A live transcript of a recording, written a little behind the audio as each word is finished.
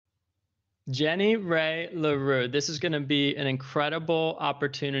Jenny Ray LaRue. This is going to be an incredible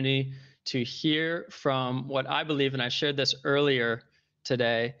opportunity to hear from what I believe, and I shared this earlier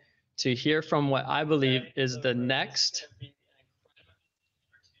today, to hear from what I believe is the next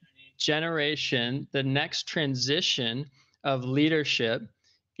generation, the next transition of leadership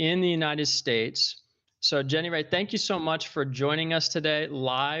in the United States. So, Jenny Ray, thank you so much for joining us today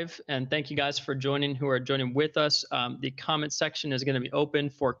live. And thank you guys for joining who are joining with us. The comment section is going to be open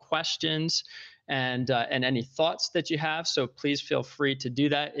for questions and any thoughts that you have. So please feel free to do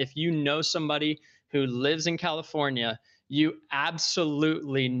that. If you know somebody who lives in California, you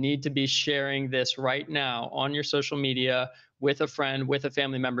absolutely need to be sharing this right now on your social media with a friend, with a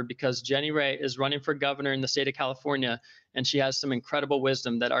family member, because Jenny Ray is running for governor in the state of California, and she has some incredible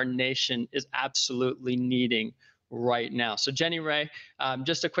wisdom that our nation is absolutely needing right now. So Jenny Ray,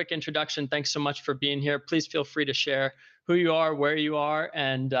 just a quick introduction. Thanks so much for being here. Please feel free to share who you are, where you are,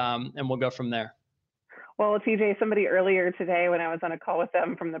 and we'll go from there. Well, TJ, somebody earlier today when I was on a call with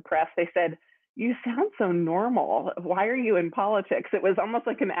them from the press, they said, "You sound so normal. Why are you in politics?" It was almost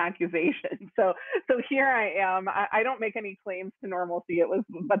like an accusation. So here I am. I don't make any claims to normalcy. It was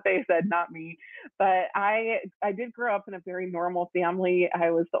what they said, not me. But I did grow up in a very normal family. I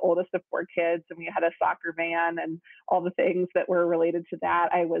was the oldest of four kids, and we had a soccer van and all the things that were related to that.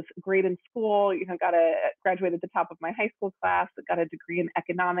 I was great in school. Graduated at the top of my high school class. Got a degree in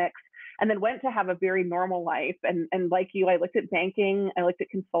economics, and then went to have a very normal life. And like you, I looked at banking. I looked at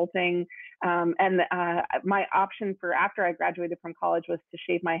consulting. My option for after I graduated from college was to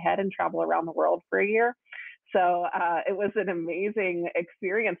shave my head and travel around the world for a year. So it was an amazing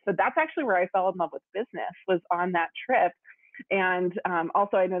experience. So that's actually where I fell in love with business, was on that trip. And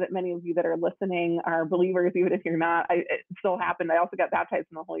also, I know that many of you that are listening are believers, even if you're not. It still happened. I also got baptized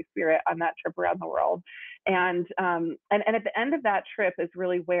in the Holy Spirit on that trip around the world. And at the end of that trip is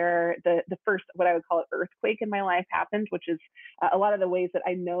really where the first, what I would call it, earthquake in my life happened, which is a lot of the ways that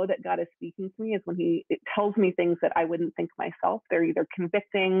I know that God is speaking to me is when it tells me things that I wouldn't think myself. They're either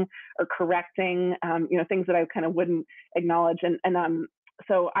convicting or correcting, things that I kind of wouldn't acknowledge.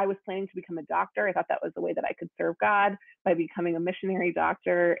 So I was planning to become a doctor. I thought that was the way that I could serve God, by becoming a missionary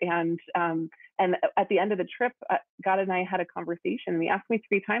doctor. And at the end of the trip, God and I had a conversation. And he asked me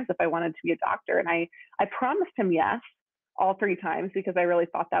 3 times if I wanted to be a doctor. And I promised him yes all 3 times, because I really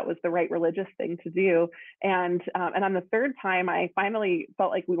thought that was the right religious thing to do. And on the 3rd time, I finally felt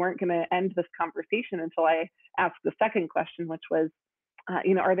like we weren't going to end this conversation until I asked the second question, which was,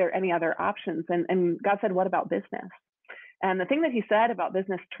 are there any other options? And God said, "What about business?" And the thing that he said about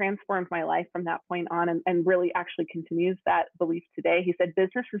business transformed my life from that point on, and really actually continues that belief today. He said,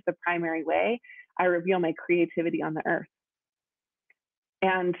 "Business is the primary way I reveal my creativity on the earth."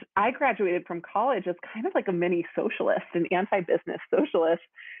 And I graduated from college as kind of like a mini socialist, an anti-business socialist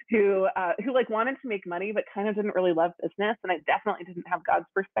who wanted to make money, but kind of didn't really love business. And I definitely didn't have God's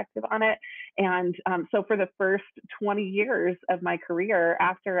perspective on it. And so for the first 20 years of my career,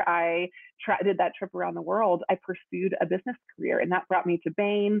 after I did that trip around the world, I pursued a business career. And that brought me to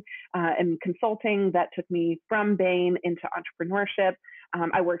Bain and consulting. That took me from Bain into entrepreneurship.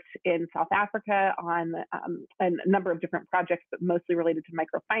 I worked in South Africa on a number of different projects, but mostly related to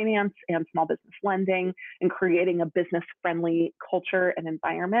microfinance and small business lending, and creating a business-friendly culture and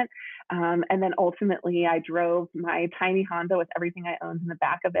environment. And then ultimately, I drove my tiny Honda with everything I owned in the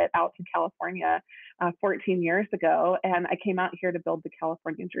back of it out to California 14 years ago. And I came out here to build the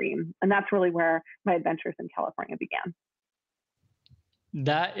California dream. And that's really where my adventures in California began.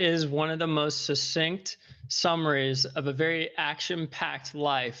 That is one of the most succinct summaries of a very action-packed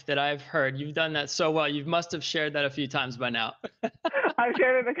life that I've heard. You've done that so well. You must have shared that a few times by now. I've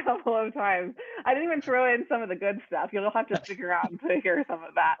shared it a couple of times. I didn't even throw in some of the good stuff. You'll have to stick around to hear some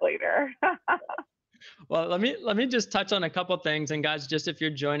of that later. Well, let me just touch on a couple things. And guys, just if you're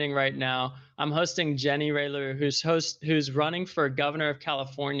joining right now, I'm hosting Jenny Ray LaRue, who's running for governor of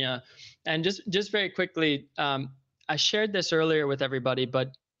California. And just very quickly, I shared this earlier with everybody,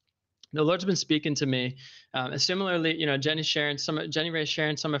 but the Lord's been speaking to me. Similarly, Jenny Ray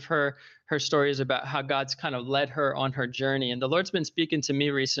sharing some of her stories about how God's kind of led her on her journey. And the Lord's been speaking to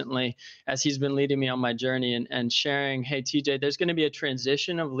me recently as he's been leading me on my journey and sharing, "Hey, TJ, there's going to be a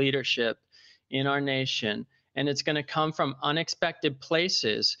transition of leadership in our nation, and it's going to come from unexpected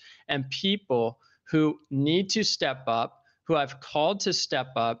places and people who need to step up, who I've called to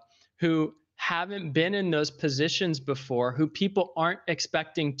step up, who haven't been in those positions before, who people aren't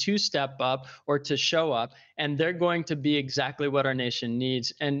expecting to step up or to show up, and they're going to be exactly what our nation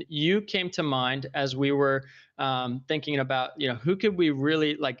needs. And you came to mind as we were thinking about, who could we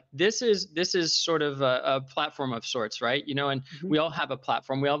really like. This is sort of a platform of sorts, right? And Mhm. we all have a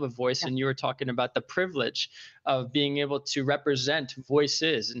platform, we all have a voice, Yeah. and you were talking about the privilege of being able to represent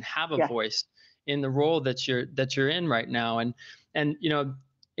voices and have a Yes. voice in the role that you're in right now. And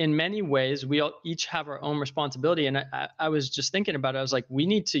in many ways we all each have our own responsibility. And I was just thinking about it. I was like, we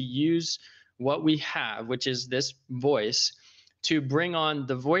need to use what we have, which is this voice, to bring on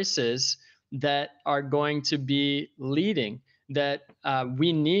the voices that are going to be leading, that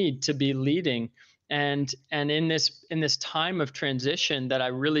we need to be leading. And in this time of transition that I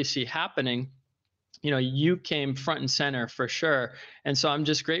really see happening, you came front and center for sure. And so I'm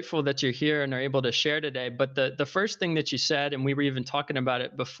just grateful that you're here and are able to share today. But the first thing that you said, and we were even talking about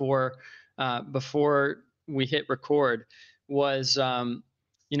it before we hit record, was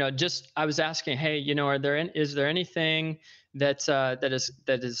just I was asking, hey, is there anything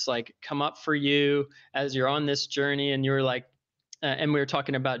that is like come up for you as you're on this journey? And you were like, and we were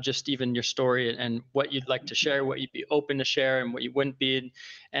talking about just even your story and what you'd like to share, what you'd be open to share, and what you wouldn't be.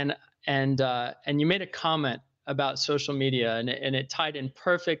 And and you made a comment about social media, and it tied in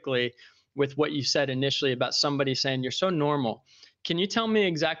perfectly with what you said initially about somebody saying you're so normal. Can you tell me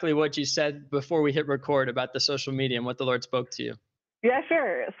exactly what you said before we hit record about the social media and what the Lord spoke to you? Yeah,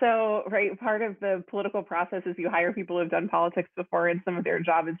 sure. So, right, part of the political process is you hire people who've done politics before, and some of their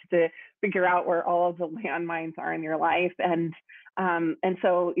job is to figure out where all of the landmines are in your life. And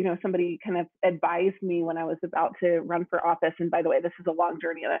so, somebody kind of advised me when I was about to run for office. And by the way, this is a long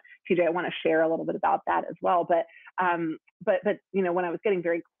journey, TJ. I want to share a little bit about that as well. But when I was getting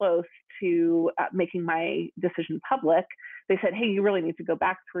very close to making my decision public, they said, "Hey, you really need to go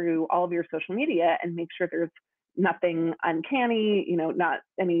back through all of your social media and make sure there's nothing uncanny, not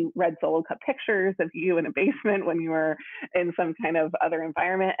any red Solo cup pictures of you in a basement when you were in some kind of other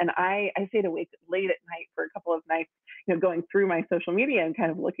environment." And I stayed awake late at night for a couple of nights, going through my social media and kind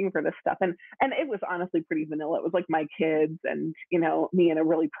of looking for this stuff. And it was honestly pretty vanilla. It was like my kids and, me in a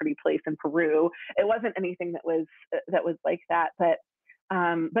really pretty place in Peru. It wasn't anything that was like that. But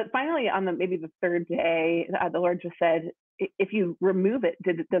finally, on maybe the third day, the Lord just said, "If you remove it,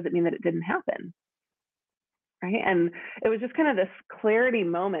 does it mean that it didn't happen?" Right. And it was just kind of this clarity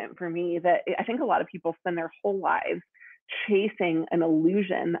moment for me that I think a lot of people spend their whole lives chasing an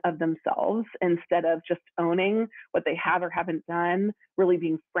illusion of themselves instead of just owning what they have or haven't done, really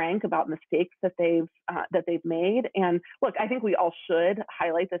being frank about mistakes that they've made. And look, I think we all should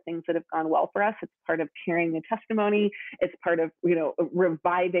highlight the things that have gone well for us. It's part of carrying the testimony. It's part of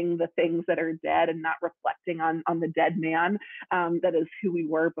reviving the things that are dead and not reflecting on the dead man, that is who we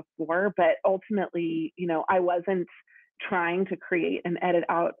were before. But ultimately, I wasn't trying to create and edit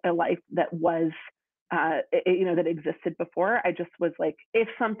out a life that was that existed before. I just was like, if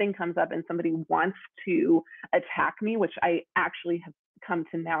something comes up and somebody wants to attack me, which I actually have come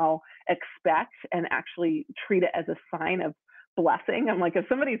to now expect and actually treat it as a sign of blessing. I'm like, if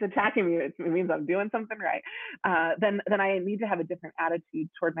somebody's attacking me, it means I'm doing something right. Then I need to have a different attitude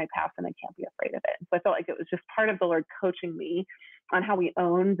toward my past, and I can't be afraid of it. So I felt like it was just part of the Lord coaching me on how we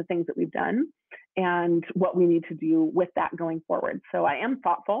own the things that we've done and what we need to do with that going forward. So I am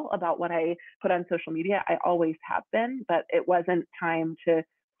thoughtful about what I put on social media. I always have been, but it wasn't time to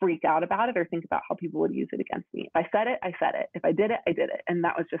freak out about it or think about how people would use it against me. If I said it, I said it. If I did it, I did it. And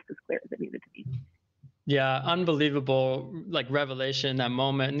that was just as clear as it needed to be. Yeah, unbelievable, like revelation in that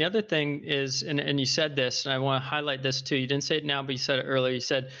moment. And the other thing is, and you said this, and I want to highlight this too. You didn't say it now, but you said it earlier. You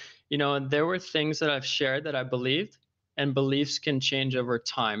said, there were things that I've shared that I believed, and beliefs can change over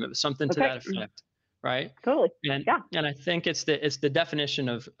time. It was something to Okay. that effect, right? Totally. And Yeah. and I think it's the definition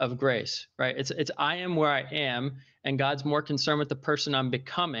of grace, right? It's I am where I am, and God's more concerned with the person I'm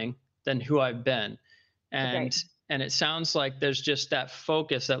becoming than who I've been. That's right. And it sounds like there's just that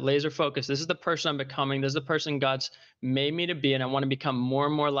focus, that laser focus. This is the person I'm becoming. This is the person God's made me to be, and I want to become more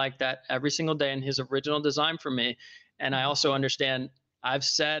and more like that every single day in His original design for me. And I also understand I've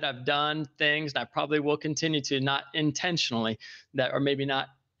done things, and I probably will continue to, not intentionally, that or maybe not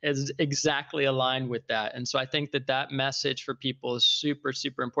is exactly aligned with that. And so I think that message for people is super,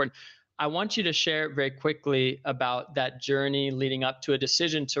 super important. I want you to share very quickly about that journey leading up to a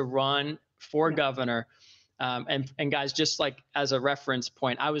decision to run for Yeah. governor. And guys, just like as a reference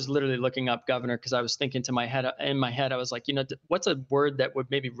point, I was literally looking up governor because I was thinking in my head, I was like, what's a word that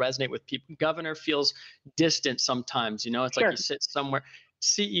would maybe resonate with people? Governor feels distant sometimes, it's like Sure. you sit somewhere.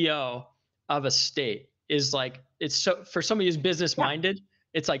 CEO of a state is like, it's so, for somebody who's business Yeah. minded,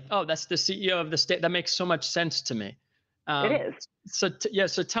 it's like, oh, that's the CEO of the state. That makes so much sense to me. It Um, is. yeah,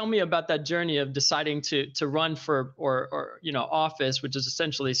 so tell me about that journey of deciding to run for or office, which is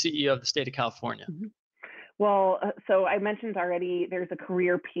essentially CEO of the state of California. Mhm. Well, so I mentioned already there's a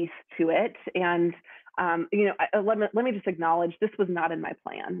career piece to it. And, let me just acknowledge this was not in my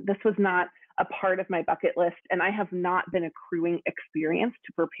plan. This was not a part of my bucket list. And I have not been accruing experience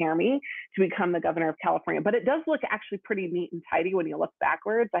to prepare me to become the governor of California. But it does look actually pretty neat and tidy when you look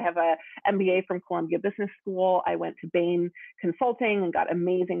backwards. I have a MBA from Columbia Business School. I went to Bain Consulting and got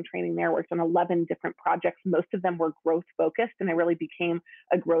amazing training there, worked on 11 different projects. Most of them were growth focused, and I really became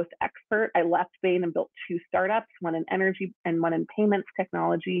a growth expert. I left Bain and built two startups, one in energy and one in payments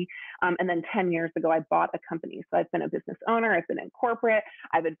technology. And then 10 years ago, I bought a company. So I've been a business owner, I've been in corporate,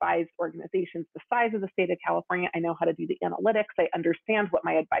 I've advised organizations the size of the state of California. I know how to do the analytics. I understand what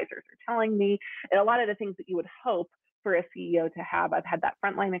my advisors are telling me. And a lot of the things that you would hope for a CEO to have. I've had that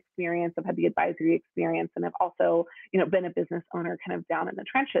frontline experience, I've had the advisory experience, and I've also, been a business owner kind of down in the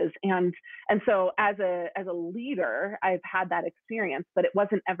trenches. And so as a leader, I've had that experience, but it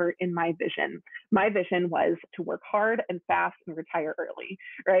wasn't ever in my vision. My vision was to work hard and fast and retire early,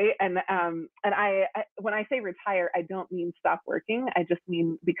 right? And when I say retire, I don't mean stop working. I just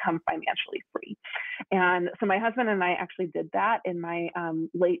mean become financially free. And so my husband and I actually did that in my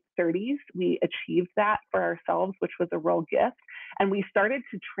late 30s. We achieved that for ourselves, which was a real gift. And we started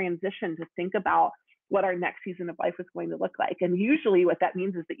to transition to think about what our next season of life was going to look like. And usually what that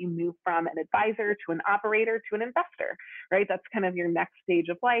means is that you move from an advisor to an operator to an investor, right? That's kind of your next stage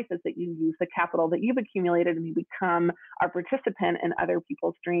of life, is that you use the capital that you've accumulated and you become a participant in other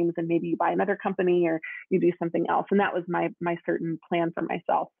people's dreams. And maybe you buy another company or you do something else. And that was my certain plan for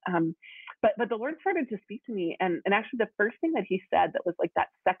myself. But the Lord started to speak to me. And actually the first thing that he said that was like that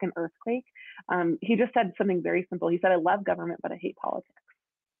second earthquake, he just said something very simple. He said, I love government, but I hate politics.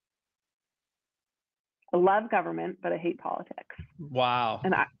 I love government, but I hate politics. Wow.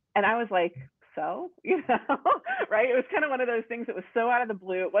 And I was like, so, right? It was kind of one of those things that was so out of the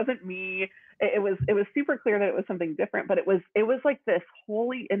blue. It wasn't me. It was super clear that it was something different, but it was like this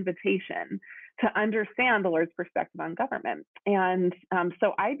holy invitation to understand the Lord's perspective on government. And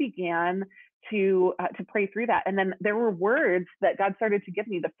so I began to pray through that. And then there were words that God started to give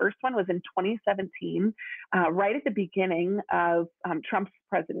me. The first one was in 2017, right at the beginning of Trump's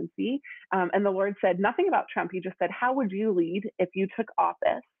presidency. And the Lord said nothing about Trump. He just said, how would you lead if you took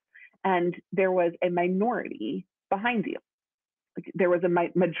office and there was a minority behind you? Like, there was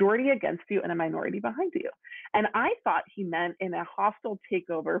a majority against you and a minority behind you. And I thought he meant in a hostile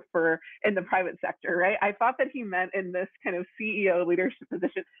takeover in the private sector, right? I thought that he meant in this kind of CEO leadership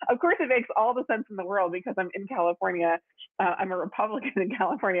position. Of course, it makes all the sense in the world because I'm in California. I'm a Republican in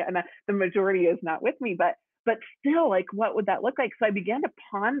California, and the majority is not with me. But still, like, what would that look like? So I began to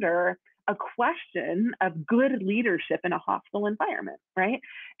ponder a question of good leadership in a hostile environment, right?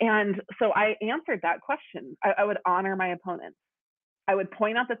 And so I answered that question. I would honor my opponents. I would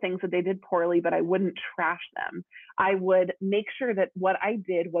point out the things that they did poorly, but I wouldn't trash them. I would make sure that what I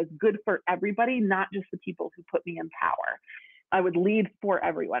did was good for everybody, not just the people who put me in power. I would lead for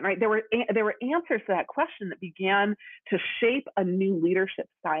everyone, right? There were answers to that question that began to shape a new leadership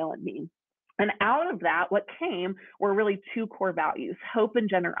style in me. And out of that, what came were really two core values, hope and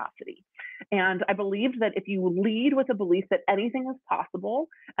generosity. And I believed that if you lead with a belief that anything is possible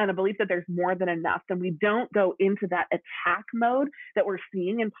and a belief that there's more than enough, then we don't go into that attack mode that we're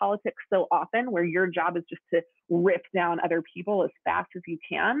seeing in politics so often, where your job is just to rip down other people as fast as you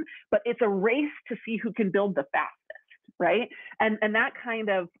can. But it's a race to see who can build the fastest. Right. And that kind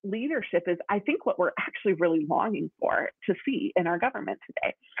of leadership is, I think, what we're actually really longing for to see in our government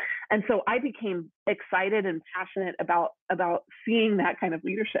today. And so I became excited and passionate about seeing that kind of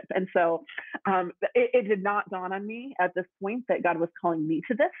leadership. And so it did not dawn on me at this point that God was calling me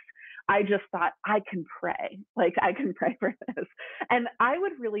to this. I just thought, I can pray for this. And I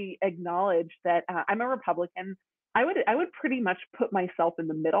would really acknowledge that I'm a Republican. I would pretty much put myself in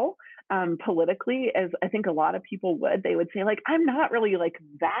the middle politically, as I think a lot of people would. They would say, like, I'm not really like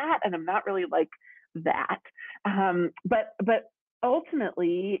that, and I'm not really like that. But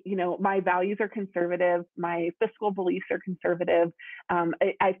ultimately, my values are conservative. My fiscal beliefs are conservative.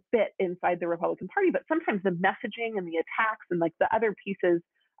 I fit inside the Republican Party, but sometimes the messaging and the attacks and like the other pieces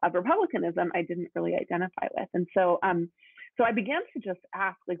of Republicanism, I didn't really identify with. And so So I began to just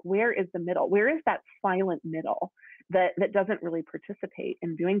ask, like, where is the middle? Where is that silent middle that doesn't really participate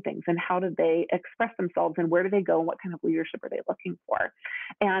in doing things? And how do they express themselves? And where do they go? And what kind of leadership are they looking for?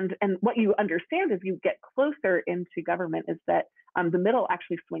 And what you understand as you get closer into government is that the middle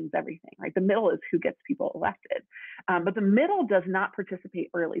actually swings everything, right? The middle is who gets people elected. But the middle does not participate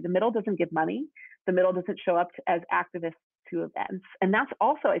early. The middle doesn't give money. The middle doesn't show up as activists to events. And that's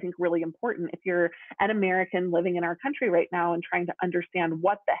also, I think, really important if you're an American living in our country right now and trying to understand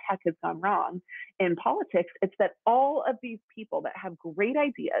what the heck has gone wrong in politics. It's that all of these people that have great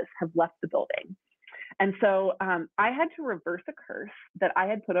ideas have left the building. And so I had to reverse a curse that I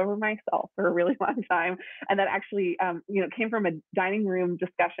had put over myself for a really long time, and that actually, came from a dining room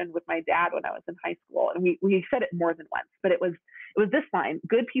discussion with my dad when I was in high school, and we said it more than once, but it was this line: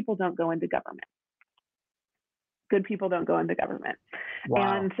 "Good people don't go into government. Good people don't go into government."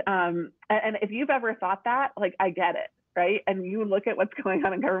 Wow. And if you've ever thought that, like, I get it, right? And you look at what's going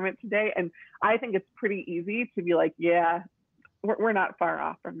on in government today, and I think it's pretty easy to be like, yeah, we're not far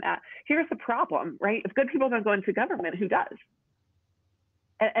off from that. Here's the problem, right? If good people don't go into government, who does?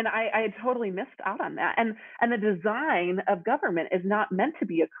 And I had totally missed out on that. And the design of government is not meant to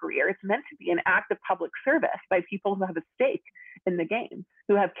be a career. It's meant to be an act of public service by people who have a stake in the game,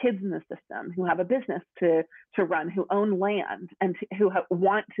 who have kids in the system, who have a business to run, who own land, and who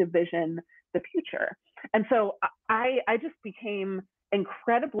want to vision the future. And so I just became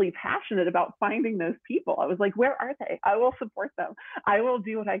incredibly passionate about finding those people. I was like, where are they? I will support them. I will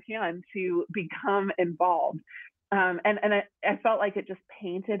do what I can to become involved. I felt like it just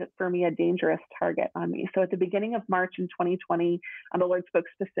painted for me a dangerous target on me. So at the beginning of March in 2020, the Lord spoke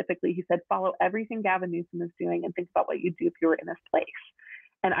specifically. He said, follow everything Gavin Newsom is doing and think about what you'd do if you were in this place.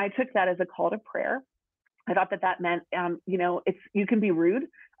 And I took that as a call to prayer. I thought that meant, you can be rude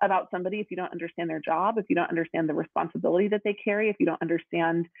about somebody if you don't understand their job, if you don't understand the responsibility that they carry, if you don't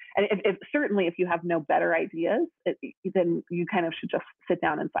understand, and certainly if you have no better ideas, then you kind of should just sit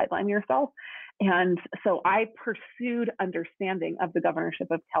down and sideline yourself. And so I pursued understanding of the governorship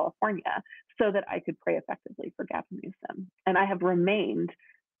of California so that I could pray effectively for Gavin Newsom. And I have remained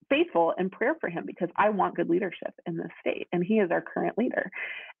faithful in prayer for him because I want good leadership in this state, and he is our current leader.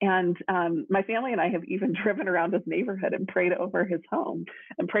 And my family and I have even driven around his neighborhood and prayed over his home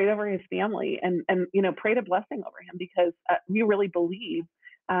and prayed over his family and prayed a blessing over him because we really believe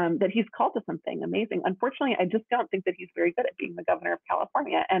that he's called to something amazing. Unfortunately, I just don't think that he's very good at being the governor of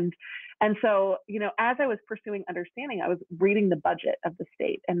California. And so, as I was pursuing understanding, I was reading the budget of the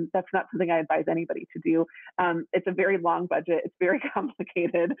state, and that's not something I advise anybody to do. It's a very long budget. It's very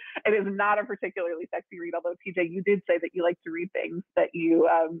complicated. It is not a particularly sexy read, although TJ, you did say that you like to read things that you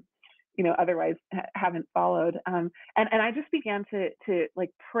otherwise haven't followed. And I just began to like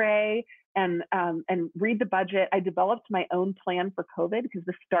pray and read the budget. I developed my own plan for COVID because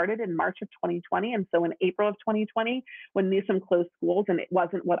this started in March of 2020. And so in April of 2020, when Newsom closed schools and it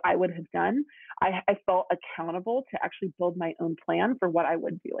wasn't what I would have done, I felt accountable to actually build my own plan for what I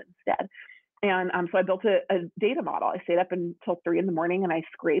would do instead. And so I built a data model. I stayed up until 3 a.m. and I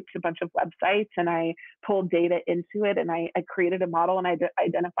scraped a bunch of websites and I pulled data into it and I created a model and I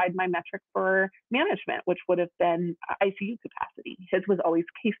identified my metric for management, which would have been ICU capacity. His was always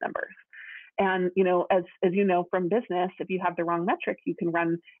case numbers. And, as you know from business, if you have the wrong metric, you can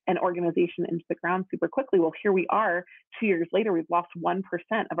run an organization into the ground super quickly. Well, here we are 2 years later, we've lost 1%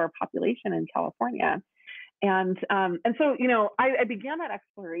 of our population in California. And so, I began that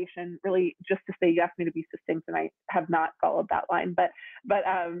exploration really just to say, you asked me to be succinct and I have not followed that line, but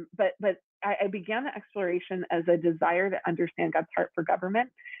I began the exploration as a desire to understand God's heart for government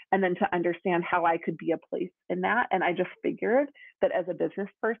and then to understand how I could be a place in that. And I just figured that as a business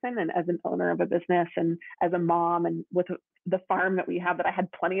person and as an owner of a business and as a mom and with the farm that we have, that I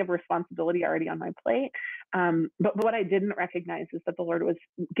had plenty of responsibility already on my plate. But what I didn't recognize is that the Lord was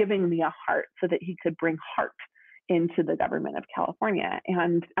giving me a heart so that he could bring heart into the government of California.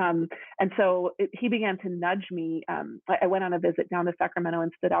 And so he began to nudge me. I went on a visit down to Sacramento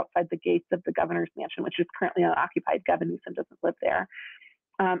and stood outside the gates of the governor's mansion, which is currently unoccupied. Gavin Newsom doesn't live there.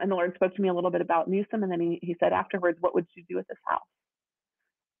 And the Lord spoke to me a little bit about Newsom. And then he said afterwards, what would you do with this house?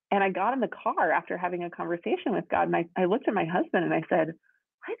 And I got in the car after having a conversation with God. And I looked at my husband and I said,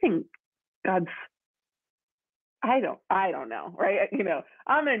 I think God's, I don't know, right?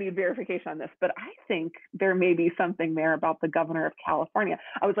 I'm going to need verification on this, but I think there may be something there about the governor of California.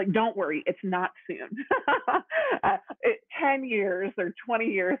 I was like, don't worry, it's not soon. 10 years or 20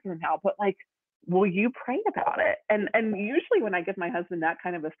 years from now, but like, will you pray about it? And usually when I give my husband that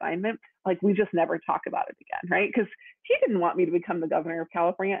kind of assignment, like we just never talk about it again, right? Because he didn't want me to become the governor of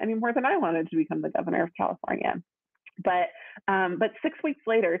California any more than I wanted to become the governor of California. But 6 weeks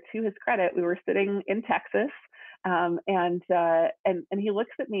later, to his credit, we were sitting in Texas, and he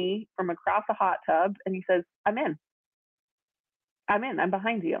looks at me from across a hot tub and he says, "I'm in. I'm in. I'm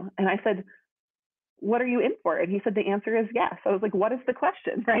behind you." And I said, "What are you in for?" And he said, "The answer is yes." I was like, "What is the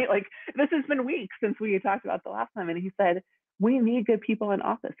question?" Right? Like, this has been weeks since we had talked about the last time. And he said, "We need good people in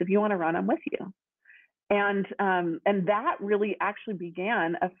office. If you want to run, I'm with you." And that really actually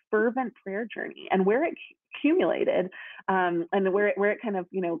began a fervent prayer journey, and where it accumulated, and where it kind of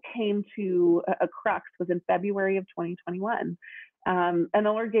came to a crux was in February of 2021. And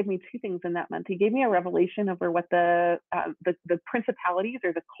the Lord gave me two things in that month. He gave me a revelation over what the principalities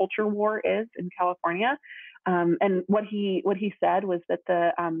or the culture war is in California, and what he said was that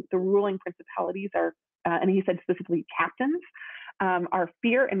the ruling principalities are, and he said specifically captains, are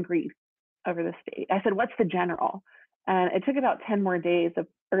fear and greed over the state. I said, "What's the general?" And it took about 10 more days of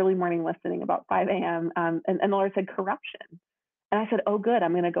early morning listening, about 5 a.m. And the Lord said, "Corruption." And I said, "Oh, good.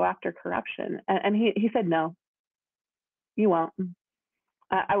 I'm going to go after corruption." And he said, "No, you won't."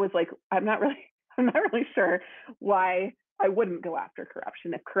 I was like, I'm not really sure why I wouldn't go after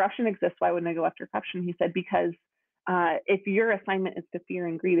corruption. If corruption exists, why wouldn't I go after corruption? He said, "Because if your assignment is to fear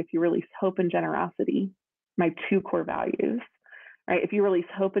and greed, if you release hope and generosity, my two core values, right? If you release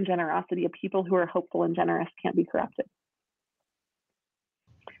hope and generosity, a people who are hopeful and generous can't be corrupted."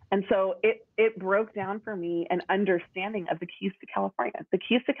 And so it broke down for me an understanding of the keys to California. The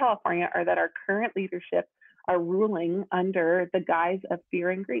keys to California are that our current leadership are ruling under the guise of fear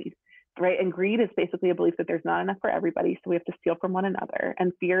and greed, right? And greed is basically a belief that there's not enough for everybody, so we have to steal from one another.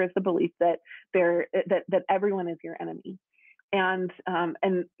 And fear is the belief that that everyone is your enemy. And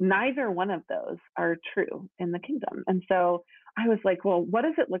neither one of those are true in the kingdom. And so I was like, well, what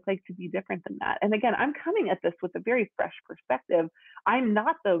does it look like to be different than that? And again, I'm coming at this with a very fresh perspective. I'm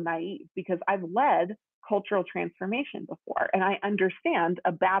not, though, naive, because I've led cultural transformation before, and I understand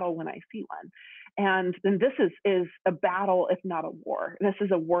a battle when I see one. And then this is a battle, if not a war. This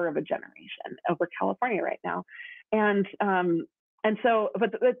is a war of a generation over California right now. And so,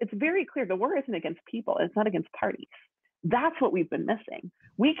 but it's very clear the war isn't against people. It's not against parties. That's what we've been missing.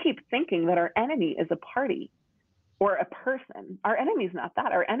 We keep thinking that our enemy is a party or a person. Our enemy is not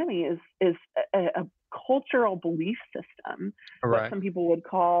that. Our enemy is a cultural belief system, what some people would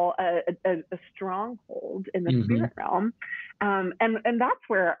call a stronghold in the spirit realm. And that's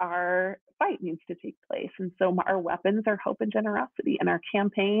where our fight needs to take place. And so our weapons are hope and generosity, and our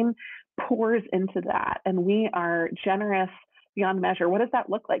campaign pours into that. And we are generous beyond measure. What does that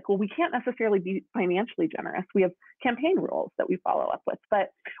look like? Well, we can't necessarily be financially generous. We have campaign rules that we follow up with, but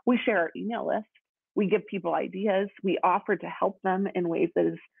we share our email list. We give people ideas. We offer to help them in ways that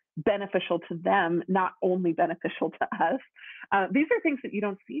is beneficial to them, not only beneficial to us. These are things that you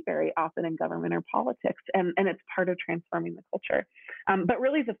don't see very often in government or politics, and it's part of transforming the culture. But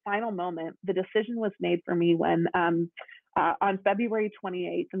really, the final moment, the decision was made for me when on February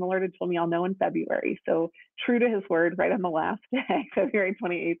 28th, and the Lord had told me I'll know in February. So true to his word, right on the last day, February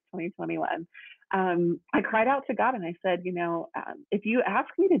 28th, 2021, I cried out to God and I said, if you ask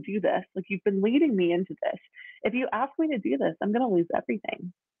me to do this, like you've been leading me into this, if you ask me to do this, I'm going to lose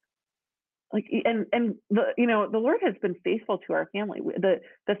everything. Like, and the Lord has been faithful to our family.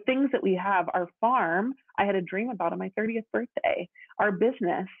 The things that we have, our farm, I had a dream about on my 30th birthday, our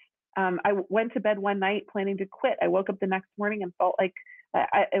business. I went to bed one night planning to quit. I woke up the next morning and felt like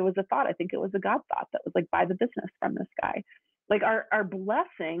it was a thought. I think it was a God thought that was like, buy the business from this guy. Like our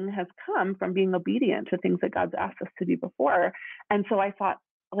blessing has come from being obedient to things that God's asked us to do before. And so I thought,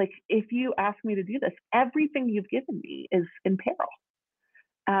 like, if you ask me to do this, everything you've given me is in peril.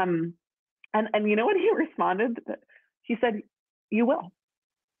 And you know what he responded? He said, "You will.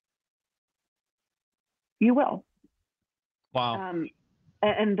 You will." Wow.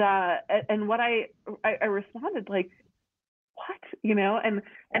 And what I responded, like, what? And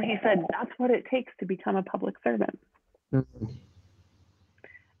he said, "That's what it takes to become a public servant." Mm-hmm.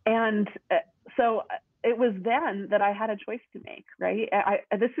 And so it was then that I had a choice to make, right?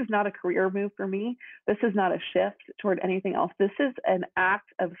 This is not a career move for me. This is not a shift toward anything else. This is an act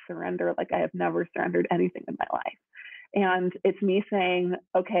of surrender like I have never surrendered anything in my life. And it's me saying,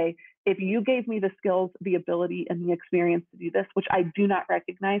 okay, if you gave me the skills, the ability, and the experience to do this, which I do not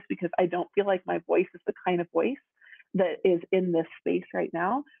recognize because I don't feel like my voice is the kind of voice that is in this space right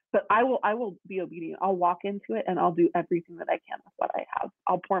now, but I will be obedient. I'll walk into it and I'll do everything that I can with what I have.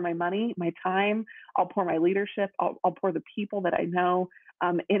 I'll pour my money, my time, I'll pour my leadership, I'll pour the people that I know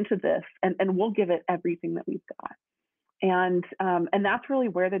into this, and we'll give it everything that we've got. And that's really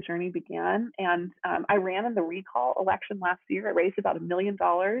where the journey began. And I ran in the recall election last year. I raised about $1 million.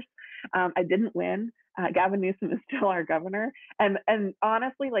 I didn't win. Gavin Newsom is still our governor. And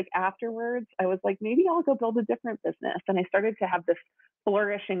honestly, like afterwards, I was like, maybe I'll go build a different business. And I started to have this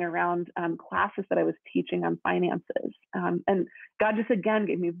flourishing around classes that I was teaching on finances. And God just again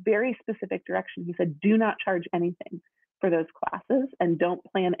gave me very specific direction. He said, do not charge anything for those classes and don't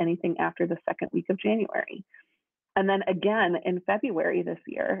plan anything after the second week of January. And then again in February this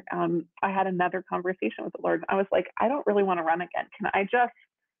year, I had another conversation with the Lord. I was like, I don't really want to run again. Can I just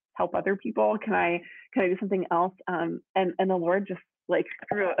help other people? Can I do something else? And the Lord just like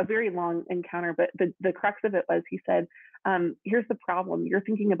through a very long encounter, but the crux of it was, he said, here's the problem. You're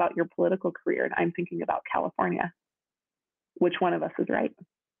thinking about your political career and I'm thinking about California. Which one of us is right?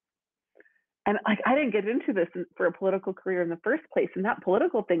 And like, I didn't get into this for a political career in the first place. And that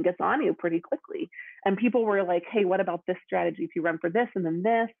political thing gets on you pretty quickly. And people were like, hey, what about this strategy? If you run for this and then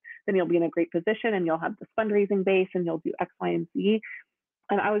this, then you'll be in a great position and you'll have this fundraising base and you'll do X, Y, and Z.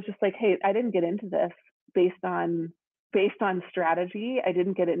 And I was just like, hey, I didn't get into this based on strategy. I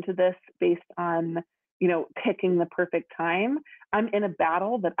didn't get into this based on, picking the perfect time. I'm in a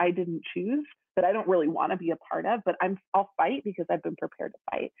battle that I didn't choose, that I don't really want to be a part of, but I'll fight because I've been prepared to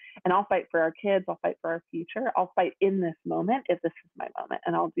fight. And I'll fight for our kids. I'll fight for our future. I'll fight in this moment if this is my moment.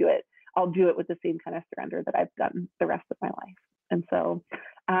 And I'll do it. I'll do it with the same kind of surrender that I've done the rest of my life. And so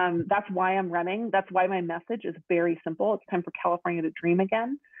that's why I'm running. That's why my message is very simple. It's time for California to dream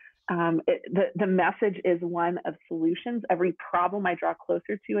again. The message is one of solutions. Every problem I draw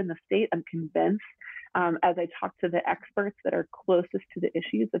closer to in the state, I'm convinced, as I talk to the experts that are closest to the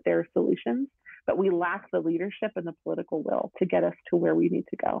issues, that there are solutions, but we lack the leadership and the political will to get us to where we need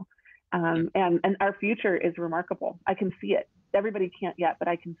to go. And our future is remarkable. I can see it. Everybody can't yet, but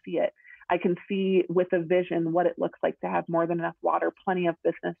I can see it. I can see with a vision what it looks like to have more than enough water, plenty of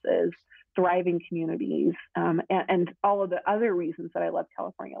businesses, thriving communities, and all of the other reasons that I love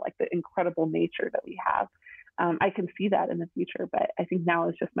California, like the incredible nature that we have. I can see that in the future, but I think now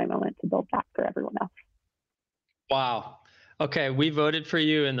is just my moment to build that for everyone else. Wow. Okay, we voted for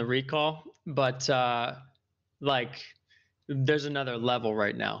you in the recall, but like there's another level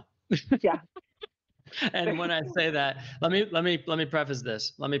right now. Yeah. And when I say that, let me preface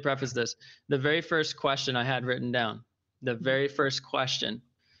this. Let me preface this. The very first question I had written down, the very first question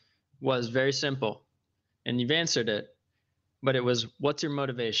was very simple, and you've answered it, but it was, what's your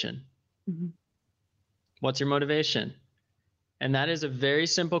motivation? Mm-hmm. What's your motivation? And that is a very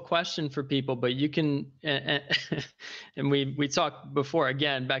simple question for people, but you can, and we talked before,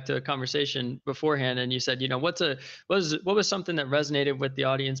 again, back to the conversation beforehand, and you said, what was something that resonated with the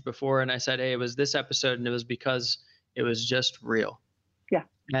audience before? And I said, hey, it was this episode, and it was because it was just real. Yeah.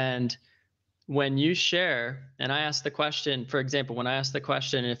 And when you share, and I asked the question, for example, when I asked the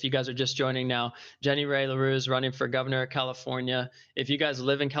question, and if you guys are just joining now, Jenny Rae LaRue is running for governor of California. If you guys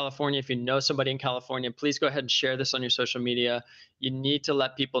live in California, if you know somebody in California, please go ahead and share this on your social media. You need to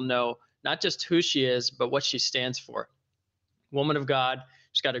let people know not just who she is, but what she stands for. Woman of God,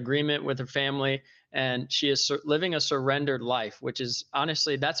 she's got agreement with her family, and she is living a surrendered life, which is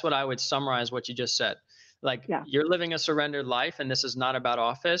honestly, that's what I would summarize what you just said. Like, yeah. You're living a surrendered life, and this is not about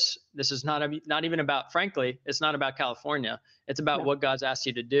office. This is not even about, frankly, it's not about California. It's about what God's asked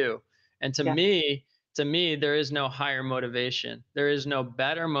you to do. And to me, there is no higher motivation. There is no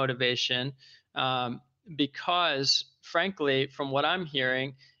better motivation, because frankly, from what I'm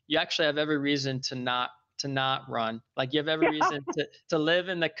hearing, you actually have every reason to not run. Like, you have every reason to live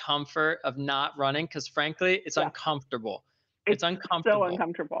in the comfort of not running, because frankly, it's uncomfortable. It's uncomfortable. So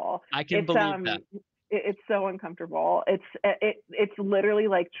uncomfortable. I can believe that. It's so uncomfortable. It's literally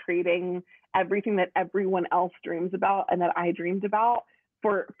like trading everything that everyone else dreams about and that I dreamed about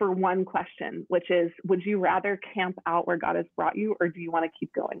for one question, which is, would you rather camp out where God has brought you, or do you want to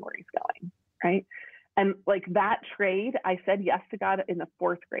keep going where he's going? Right. And like that trade, I said yes to God in the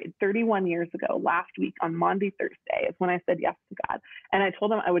 4th grade, 31 years ago. Last week on Maundy Thursday is when I said yes to God. And I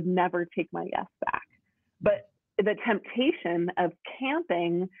told him I would never take my yes back. But the temptation of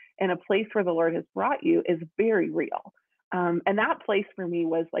camping in a place where the Lord has brought you is very real. And that place for me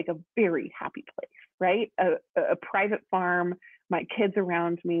was like a very happy place, right? A private farm, my kids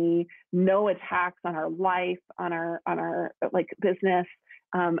around me, no attacks on our life, on our like business,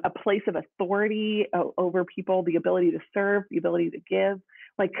 a place of authority over people, the ability to serve, the ability to give,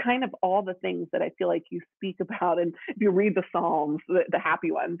 like kind of all the things that I feel like you speak about. And if you read the Psalms, the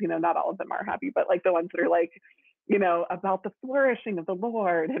happy ones, not all of them are happy, but like the ones that are like, about the flourishing of the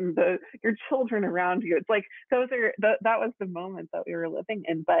Lord and your children around you. It's like, that was the moment that we were living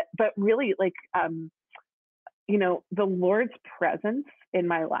in. But really, like, the Lord's presence in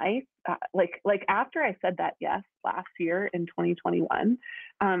my life, like after I said that yes last year in 2021,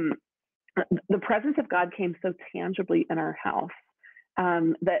 the presence of God came so tangibly in our house,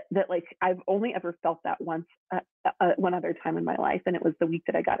 that like I've only ever felt that once, one other time in my life, and it was the week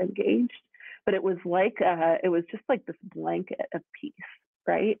that I got engaged. But it was like it was just like this blanket of peace,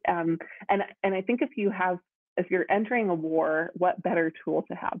 right? And I think if you're entering a war, what better tool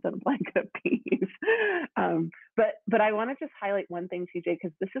to have than a blanket of peace? But I want to just highlight one thing, TJ,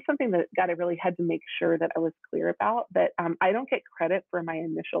 because this is something that God, I really had to make sure that I was clear about, that I don't get credit for my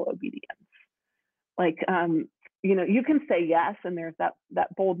initial obedience. Like, you can say yes, and there's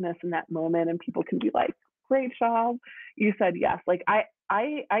that boldness in that moment, and people can be like, "Great job, you said yes." Like, I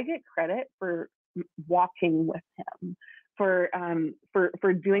get credit for walking with Him, for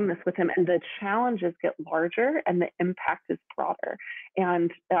doing this with Him, and the challenges get larger, and the impact is broader.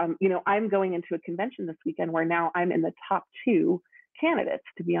 And I'm going into a convention this weekend where now I'm in the top two candidates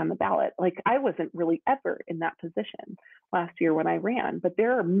to be on the ballot. Like, I wasn't really ever in that position last year when I ran, but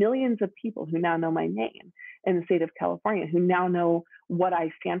there are millions of people who now know my name in the state of California, who now know what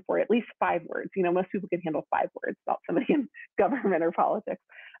I stand for, at least 5 words. Most people can handle 5 words about somebody in government or politics.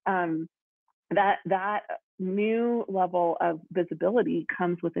 That new level of visibility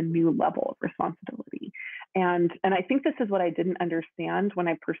comes with a new level of responsibility. And I think this is what I didn't understand when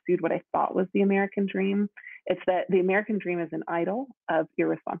I pursued what I thought was the American dream. It's that the American dream is an idol of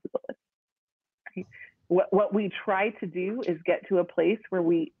irresponsibility. Right? What we try to do is get to a place where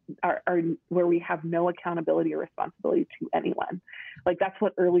we where we have no accountability or responsibility to anyone. Like, that's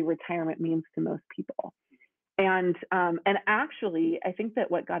what early retirement means to most people. And actually, I think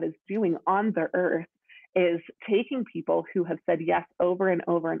that what God is doing on the earth is taking people who have said yes over and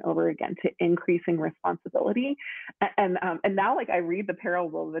over and over again to increasing responsibility. And now, like, I read the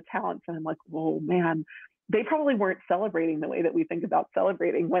parable of the talents, and I'm like, whoa, man, they probably weren't celebrating the way that we think about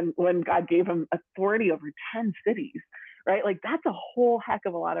celebrating when God gave them authority over 10 cities, right? Like, that's a whole heck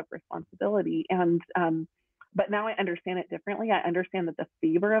of a lot of responsibility. And but now I understand it differently. I understand that the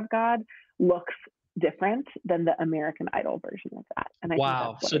favor of God looks different than the American Idol version of that. And I think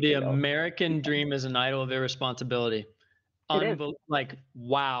Wow. that's what So it's the about. American dream is an idol of irresponsibility. It is. Like,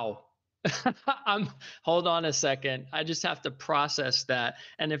 wow. Hold on a second. I just have to process that.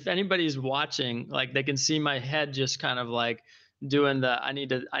 And if anybody's watching, like, they can see my head just kind of like doing I need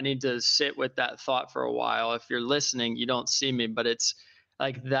to sit with that thought for a while. If you're listening, you don't see me, but it's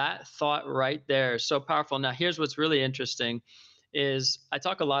like that thought right there is so powerful. Now, here's what's really interesting is I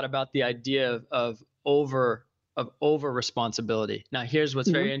talk a lot about the idea of over responsibility. Now, here's what's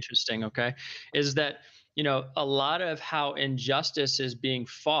Mm-hmm. very interesting, okay, is that a lot of how injustice is being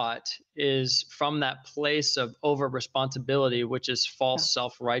fought is from that place of over responsibility, which is Yeah. false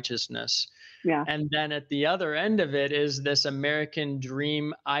self-righteousness. Yeah. And then at the other end of it is this American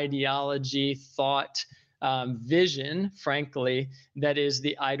dream ideology, thought, vision, frankly, that is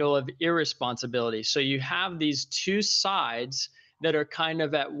the idol of irresponsibility. So you have these two sides that are kind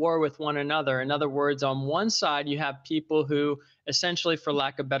of at war with one another. In other words, on one side, you have people who essentially, for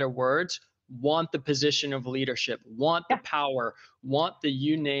lack of better words, want the position of leadership, want the power, want the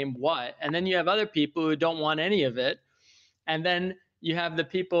you name what. And then you have other people who don't want any of it. And then you have the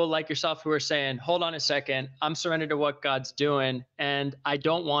people like yourself who are saying, hold on a second, I'm surrendered to what God's doing, and I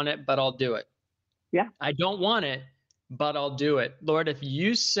don't want it, but I'll do it. Yeah. I don't want it, but I'll do it. Lord, if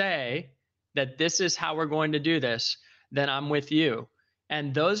you say that this is how we're going to do this, then I'm with you.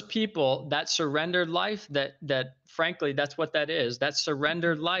 And those people, that surrendered life, that frankly, that's what that is. That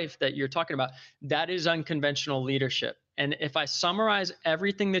surrendered life that you're talking about, that is unconventional leadership. And if I summarize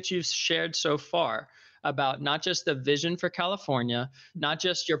everything that you've shared so far about not just the vision for California, not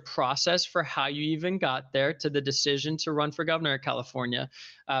just your process for how you even got there to the decision to run for governor of California,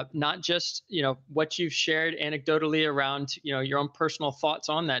 not just what you've shared anecdotally around your own personal thoughts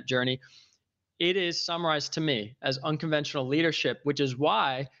on that journey, it is summarized to me as unconventional leadership, which is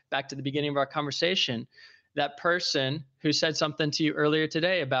why, back to the beginning of our conversation, that person who said something to you earlier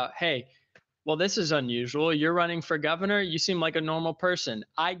today about, hey, well, this is unusual. You're running for governor. You seem like a normal person.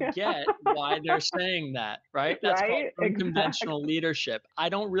 I get why they're saying that, right? That's called Right. unconventional Exactly. leadership. I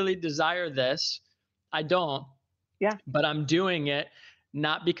don't really desire this. I don't. Yeah. But I'm doing it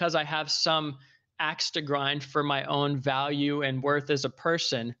not because I have some axe to grind for my own value and worth as a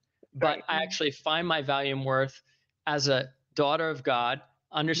person, but Right. I actually find my value and worth as a daughter of God,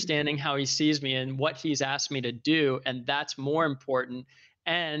 understanding how He sees me and what He's asked me to do. And that's more important.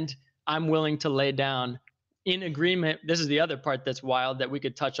 And I'm willing to lay down in agreement. This is the other part that's wild that we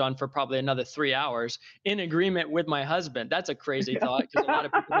could touch on for probably another 3 hours. In agreement with my husband. That's a crazy thought because a lot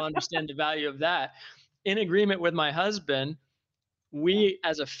of people don't understand the value of that. In agreement with my husband we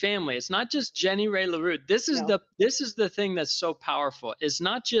as a family, it's not just Jenny Ray LaRue. No. This is the thing that's so powerful. It's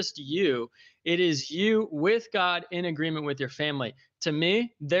not just you, it is you with God in agreement with your family. To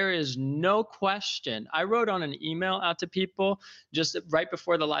me, there is no question. I wrote on an email out to people just right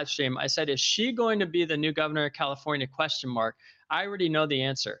before the live stream. I said, "Is she going to be the new governor of California?" Question mark. I already know the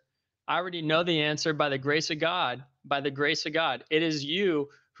answer. I already know the answer by the grace of God. By the grace of God, it is you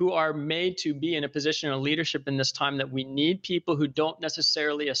who are made to be in a position of leadership in this time, that we need people who don't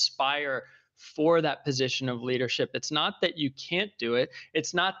necessarily aspire for that position of leadership. It's not that you can't do it.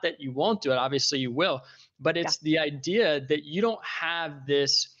 It's not that you won't do it. Obviously you will, but Yeah. it's the idea that you don't have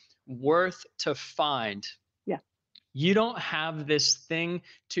this worth to find. Yeah. You don't have this thing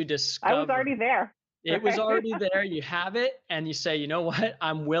to I was discover. already there. It was Right. already there. You have it, and you say, you know what?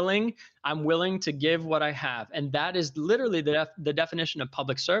 I'm willing to give what I have. And that is literally the definition of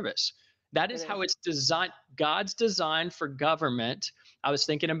public service. That It is is. how it's designed. God's design for government. I was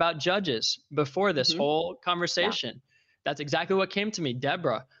thinking about judges before this Hmm. whole Yeah. conversation. That's exactly what came to me.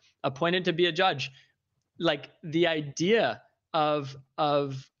 Deborah, appointed to be a judge. Like the idea of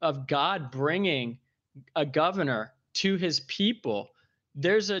God bringing a governor to his people.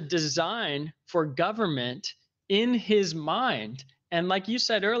 There's a design for government in his mind. And like you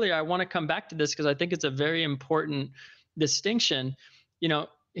said earlier, I want to come back to this because I think it's a very important distinction. You know,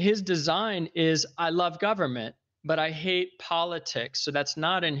 his design is, I love government, but I hate politics. So that's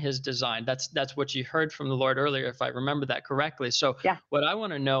not in his design. That's what you heard from the Lord earlier, if I remember that correctly. So Yeah. what I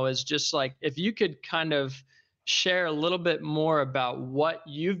want to know is just like, if you could kind of share a little bit more about what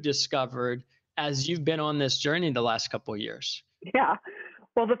you've discovered as you've been on this journey the last couple of years. Yeah.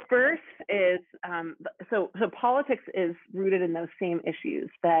 Well, the first is so politics is rooted in those same issues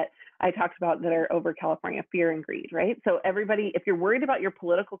that I talked about that are over California: fear and greed, right? So everybody, if you're worried about your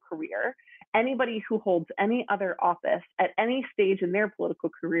political career, anybody who holds any other office at any stage in their political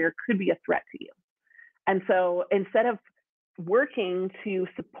career could be a threat to you. And so instead of working to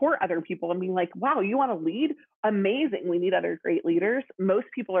support other people and being like, wow, you want to lead? Amazing. We need other great leaders. Most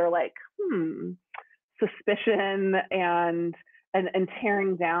people are like, suspicion and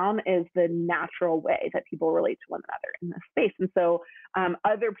tearing down is the natural way that people relate to one another in this space. And so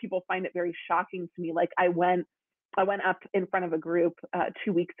other people find it very shocking to me. Like I went up in front of a group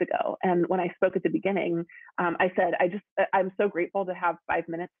 2 weeks ago, and when I spoke at the beginning, I said, I'm so grateful to have 5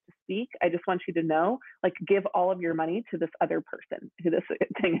 minutes to speak. I just want you to know, like, give all of your money to this other person who this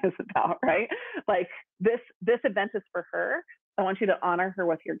thing is about, right? Like this event is for her. I want you to honor her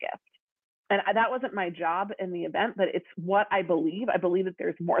with your gift. And that wasn't my job in the event, but it's what I believe. I believe that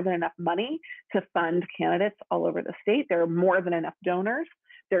there's more than enough money to fund candidates all over the state. There are more than enough donors.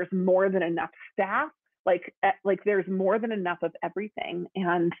 There's more than enough staff. Like there's more than enough of everything.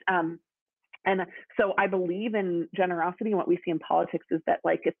 And so I believe in generosity. And what we see in politics is that,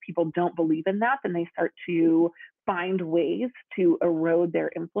 like, if people don't believe in that, then they start to find ways to erode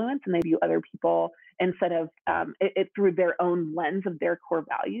their influence, and they view other people, instead of it through their own lens of their core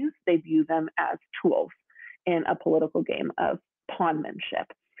values, they view them as tools in a political game of pawnmanship.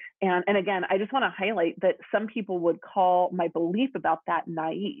 And again, I just want to highlight that some people would call my belief about that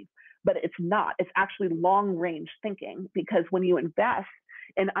naive, but it's not. It's actually long range thinking, because when you invest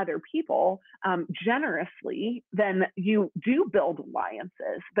in other people generously, then you do build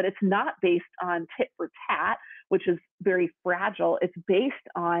alliances, but it's not based on tit for tat, which is very fragile. It's based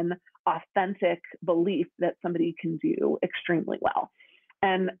on authentic belief that somebody can do extremely well.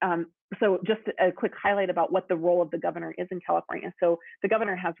 And so just a quick highlight about what the role of the governor is in California. So the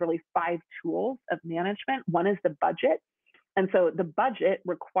governor has really 5 tools of management. One is the budget. And so the budget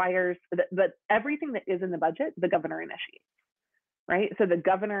requires that everything that is in the budget, the governor initiates, right? So the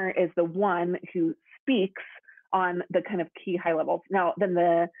governor is the one who speaks on the kind of key high levels. Now, then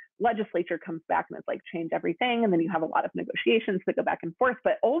the legislature comes back and it's like, change everything. And then you have a lot of negotiations that go back and forth.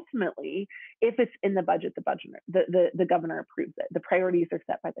 But ultimately, if it's in the budget, the governor approves it. The priorities are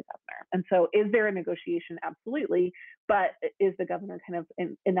set by the governor. And so is there a negotiation? Absolutely. But is the governor kind of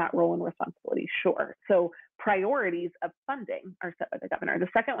in that role and responsibility? Sure. So priorities of funding are set by the governor. The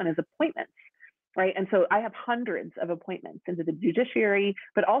second one is appointments. Right. And so I have hundreds of appointments into the judiciary,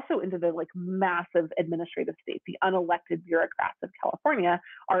 but also into the like massive administrative state. The unelected bureaucrats of California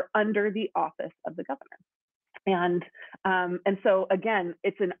are under the office of the governor. And so again,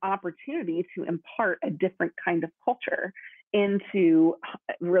 it's an opportunity to impart a different kind of culture into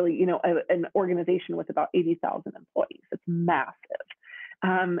really, an organization with about 80,000 employees. It's massive.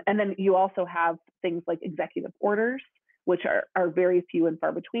 And then you also have things like executive orders. which are very few and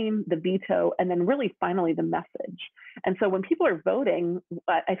far between, the veto, and then really finally the message. And so when people are voting,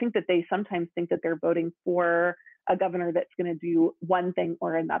 I think that they sometimes think that they're voting for a governor that's going to do one thing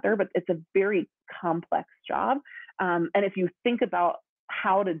or another, but it's a very complex job. And if you think about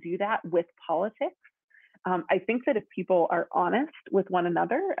how to do that with politics, I think that if people are honest with one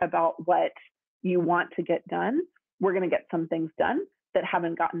another about what you want to get done, we're going to get some things done that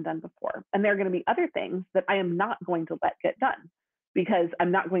haven't gotten done before. And there are going to be other things that I am not going to let get done because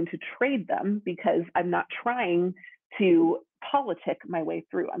I'm not going to trade them, because I'm not trying to politic my way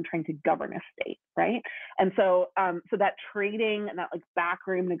through. I'm trying to govern a state, right? And so, so that trading and that like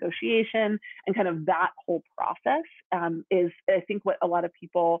backroom negotiation and kind of that whole process is, I think, what a lot of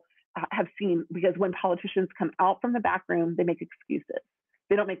people have seen, because when politicians come out from the back room, they make excuses.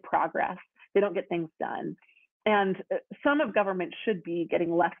 They don't make progress. They don't get things done. And some of government should be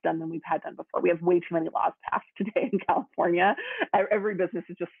getting less done than we've had done before. We have way too many laws passed today in California. Every business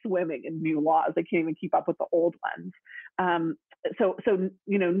is just swimming in new laws. They can't even keep up with the old ones. So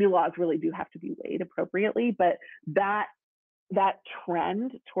you know, new laws really do have to be weighed appropriately. But that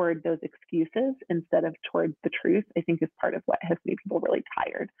trend toward those excuses instead of toward the truth, I think, is part of what has made people really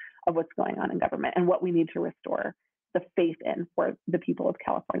tired of what's going on in government and what we need to restore the faith in for the people of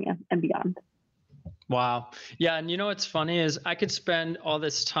California and beyond. Wow. Yeah. And you know, what's funny is I could spend all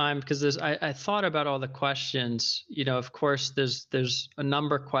this time because I thought about all the questions, you know, of course, there's a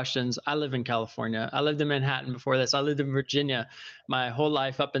number of questions. I live in California. I lived in Manhattan before this. I lived in Virginia my whole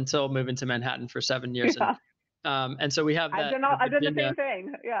life up until moving to Manhattan for 7 years. Yeah. And so we have that. I've done the same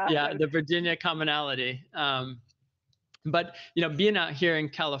thing. Yeah. Yeah. The Virginia commonality. But, you know, being out here in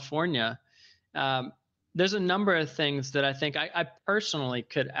California, there's a number of things that I think I personally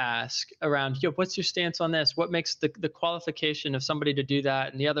could ask around, you know, what's your stance on this? What makes the qualification of somebody to do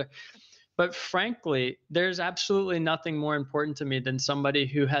that and the other? But frankly, there's absolutely nothing more important to me than somebody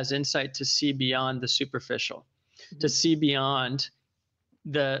who has insight to see beyond the superficial, to see beyond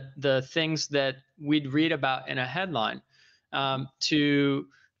the things that we'd read about in a headline, to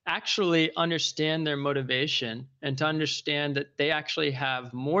actually understand their motivation and to understand that they actually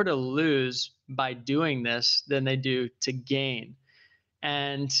have more to lose by doing this than they do to gain.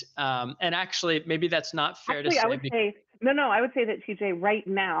 And actually, maybe that's not fair to say. I would say I would say that, TJ, right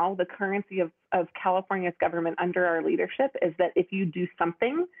now, the currency of California's government under our leadership is that if you do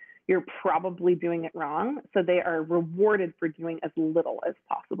something, you're probably doing it wrong. So they are rewarded for doing as little as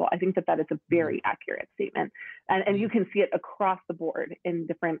possible. I think that is a very accurate statement. And you can see it across the board in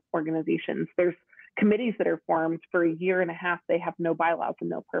different organizations. There's committees that are formed for a year and a half. They have no bylaws and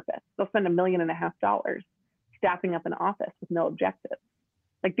no purpose. They'll spend $1.5 million staffing up an office with no objectives.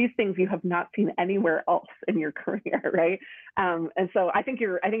 Like, these things you have not seen anywhere else in your career, right? And so I think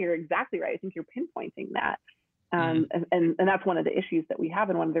you're exactly right. I think you're pinpointing that. And that's one of the issues that we have,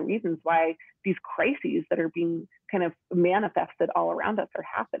 and one of the reasons why these crises that are being kind of manifested all around us are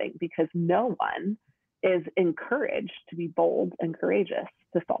happening, because no one is encouraged to be bold and courageous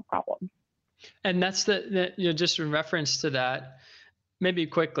to solve problems. And that's the you know, just in reference to that, maybe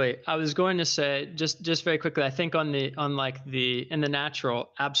quickly, I was going to say just very quickly, I think in the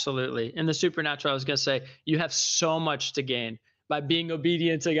natural, absolutely. In the supernatural, I was going to say you have so much to gain by being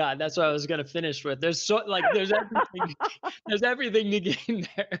obedient to God. That's what I was going to finish with. There's everything, there's everything to gain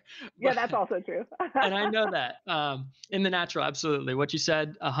there. Yeah, that's also true. And I know that in the natural, absolutely. What you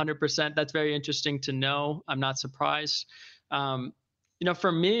said, 100%. That's very interesting to know. I'm not surprised. You know,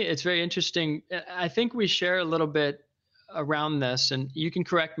 for me, it's very interesting. I think we share a little bit around this, and you can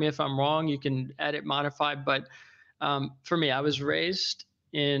correct me if I'm wrong. You can edit, modify. But for me, I was raised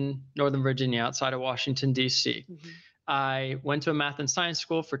in Northern Virginia, outside of Washington, D.C. Mm-hmm. I went to a math and science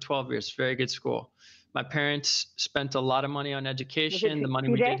school for 12 years, very good school. My parents spent a lot of money on education, the money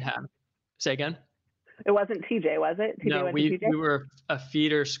TJ? We did have. Say again? It wasn't TJ, was it? TJ no, we were a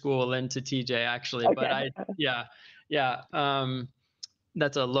feeder school into TJ, actually. Okay. But yeah.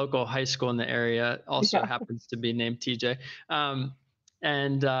 That's a local high school in the area, also happens to be named TJ. So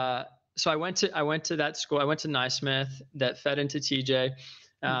I went to that school. I went to Naismith, that fed into TJ,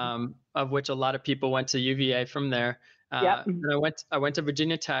 of which a lot of people went to UVA from there. And I went to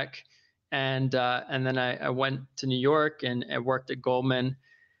Virginia Tech, and then I went to New York and worked at Goldman.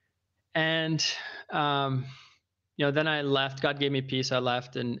 And you know, then I left. God gave me peace. I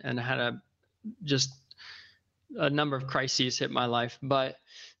left and had just a number of crises hit my life. But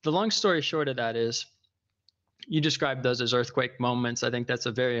the long story short of that is, you described those as earthquake moments. I think that's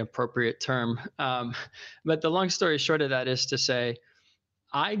a very appropriate term. But the long story short of that is to say,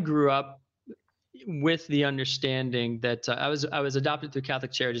 I grew up with the understanding that I was adopted through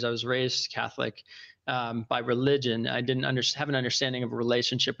Catholic Charities. I was raised Catholic, by religion. I didn't have an understanding of a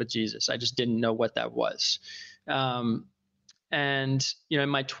relationship with Jesus. I just didn't know what that was. And in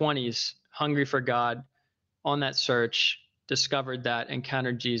my 20s, hungry for God, on that search, discovered that,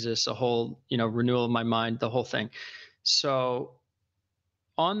 encountered Jesus, a whole, renewal of my mind, the whole thing. So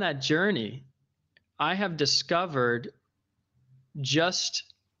on that journey, I have discovered just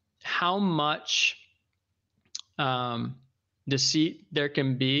how much deceit there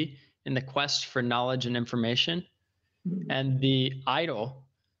can be in the quest for knowledge and information, and the idol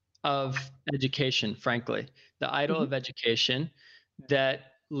of education, frankly, the idol of education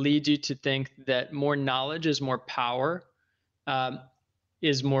that leads you to think that more knowledge is more power,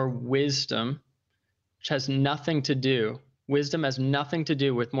 is more wisdom, which has nothing to do. Wisdom has nothing to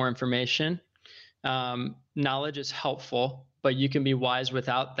do with more information. Knowledge is helpful, but you can be wise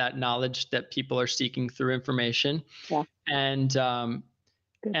without that knowledge that people are seeking through information. Yeah.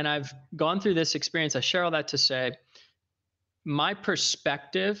 And I've gone through this experience. I share all that to say, my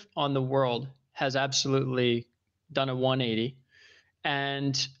perspective on the world has absolutely done a 180,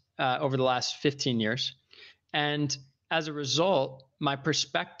 and over the last 15 years. And as a result, my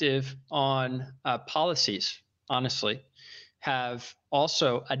perspective on policies, honestly, have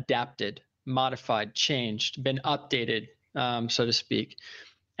also adapted, modified, changed, been updated, so to speak.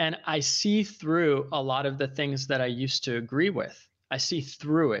 And I see through a lot of the things that I used to agree with. I see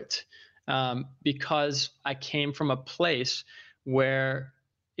through it because I came from a place where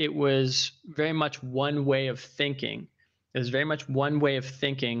it was very much one way of thinking. It was very much one way of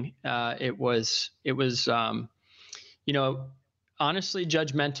thinking. It was honestly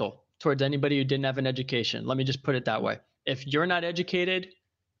judgmental towards anybody who didn't have an education. Let me just put it that way. If you're not educated,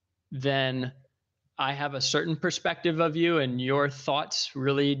 then I have a certain perspective of you, and your thoughts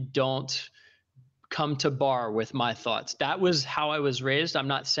really don't come to bar with my thoughts. That was how I was raised. I'm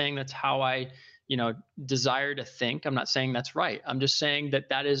not saying that's how I, desire to think. I'm not saying that's right. I'm just saying that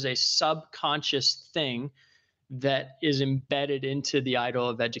that is a subconscious thing that is embedded into the idol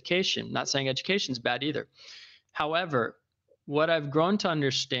of education. I'm not saying education's bad either. However, what I've grown to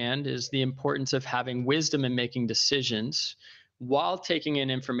understand is the importance of having wisdom in making decisions while taking in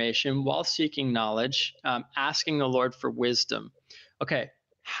information, while seeking knowledge, asking the Lord for wisdom. Okay,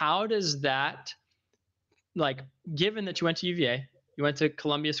 how does that, given that you went to UVA, you went to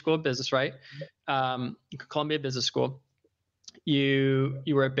Columbia School of Business, right? Columbia Business School. You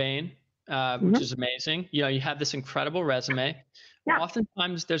were at Bain, which is amazing. You have this incredible resume. Yeah.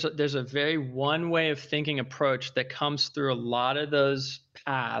 Oftentimes there's a very one way of thinking approach that comes through a lot of those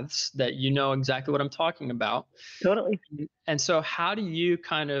paths that exactly what I'm talking about. Totally. And so how do you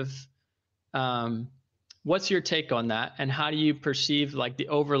kind of, what's your take on that? And how do you perceive the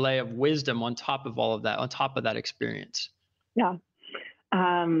overlay of wisdom on top of all of that, on top of that experience? Yeah.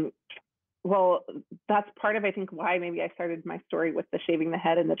 Well, that's part of, I think, why maybe I started my story with the shaving the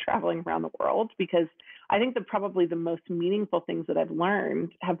head and the traveling around the world, because I think that probably the most meaningful things that I've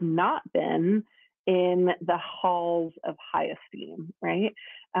learned have not been in the halls of high esteem, right?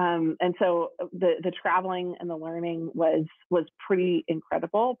 And so the traveling and the learning was pretty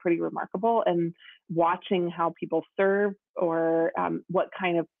incredible, pretty remarkable, and watching how people serve or what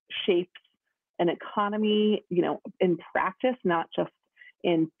kind of shapes an economy, in practice, not just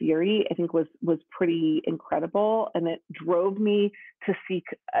in theory, I think was pretty incredible. And it drove me to seek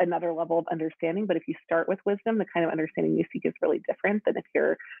another level of understanding. But if you start with wisdom, the kind of understanding you seek is really different than if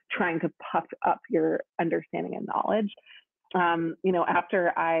you're trying to puff up your understanding and knowledge.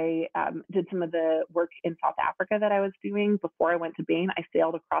 After I did some of the work in South Africa that I was doing before I went to Bain, I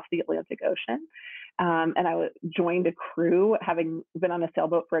sailed across the Atlantic Ocean. And I joined a crew, having been on a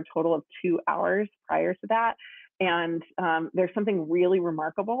sailboat for a total of 2 hours prior to that. And there's something really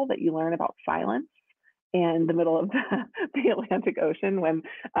remarkable that you learn about silence in the middle of the Atlantic Ocean when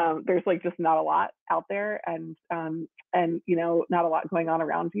there's just not a lot out there, and not a lot going on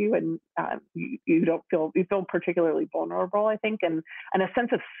around you, and you feel particularly vulnerable, I think, and a sense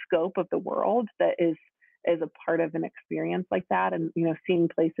of scope of the world that is a part of an experience like that, and seeing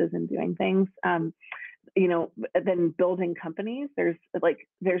places and doing things. Then building companies, there's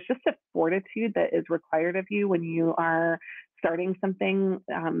just a fortitude that is required of you when you are starting something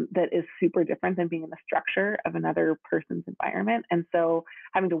that is super different than being in the structure of another person's environment. And so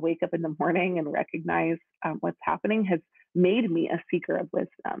having to wake up in the morning and recognize what's happening has made me a seeker of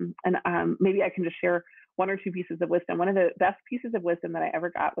wisdom. And maybe I can just share one or two pieces of wisdom. One of the best pieces of wisdom that I ever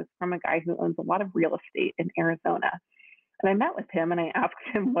got was from a guy who owns a lot of real estate in Arizona. And I met with him and I asked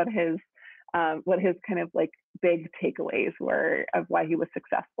him what his kind of big takeaways were of why he was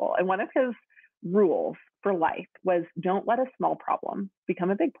successful. And one of his rules for life was, don't let a small problem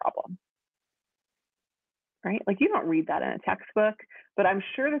become a big problem. right? Like you don't read that in a textbook, but I'm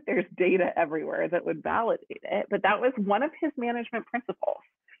sure that there's data everywhere that would validate it. But that was one of his management principles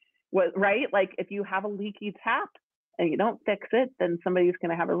was right. Like if you have a leaky tap and you don't fix it, then somebody's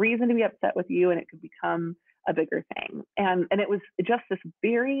going to have a reason to be upset with you and it could become a bigger thing. And it was just this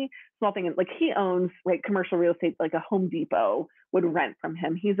very small thing. And like he owns like commercial real estate, like a Home Depot would rent from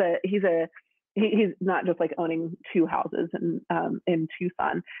him. He's not just like owning two houses in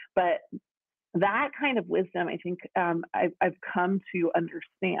Tucson, but that kind of wisdom, I think I've come to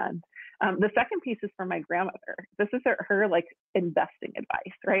understand. The second piece is from my grandmother. This is her like investing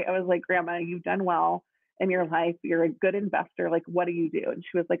advice, right? I was like, Grandma, you've done well in your life. You're a good investor. Like, what do you do? And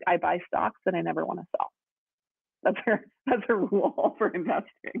she was like, I buy stocks that I never want to sell. That's her rule for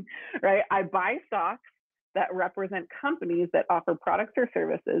investing, right? I buy stocks that represent companies that offer products or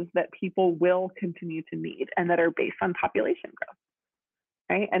services that people will continue to need and that are based on population growth,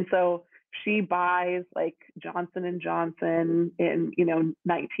 right? And so she buys like Johnson and Johnson in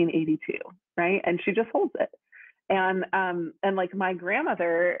 1982, right? And she just holds it. And like my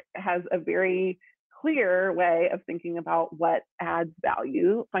grandmother has a very clear way of thinking about what adds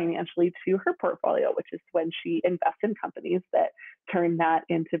value financially to her portfolio, which is when she invests in companies that turn that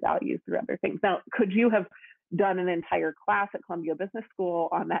into value through other things. Now, could you have done an entire class at Columbia Business School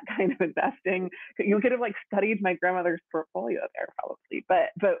on that kind of investing? You could have like studied my grandmother's portfolio there probably,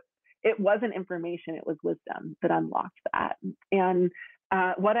 but it wasn't information, it was wisdom that unlocked that. And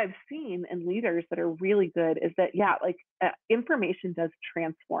what I've seen in leaders that are really good is that, information does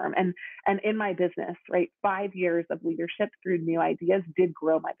transform. And in my business, right, 5 years of leadership through new ideas did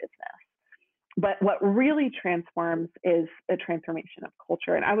grow my business. But what really transforms is a transformation of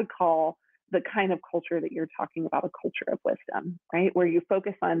culture. And I would call the kind of culture that you're talking about a culture of wisdom, right? Where you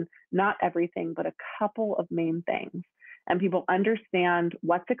focus on not everything, but a couple of main things. And people understand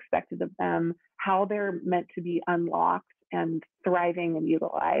what's expected of them, how they're meant to be unlocked and thriving and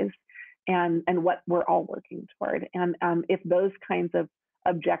utilized, and what we're all working toward. And if those kinds of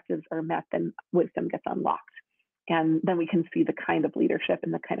objectives are met, then wisdom gets unlocked. And then we can see the kind of leadership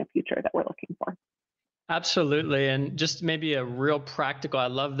and the kind of future that we're looking for. Absolutely. And just maybe a real practical, I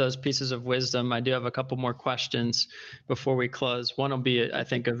love those pieces of wisdom. I do have a couple more questions before we close. One will be, I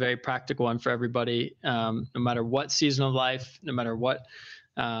think, a very practical one for everybody, no matter what season of life, no matter what,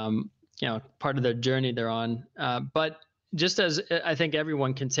 part of their journey they're on. But just as I think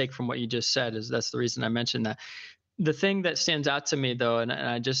everyone can take from what you just said, that's the reason I mentioned that. The thing that stands out to me though, and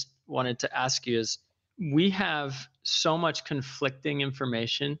I just wanted to ask you is, we have so much conflicting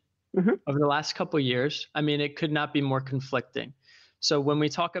information over the last couple of years. I mean, it could not be more conflicting. So when we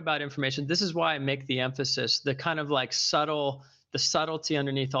talk about information, this is why I make the emphasis, the kind of like the subtlety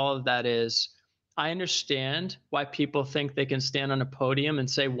underneath all of that is, I understand why people think they can stand on a podium and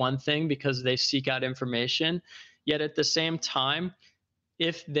say one thing because they seek out information. Yet at the same time,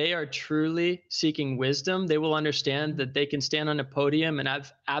 if they are truly seeking wisdom, they will understand that they can stand on a podium and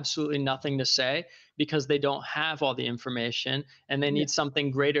have absolutely nothing to say because they don't have all the information, and they need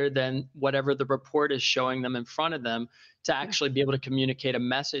something greater than whatever the report is showing them in front of them to actually be able to communicate a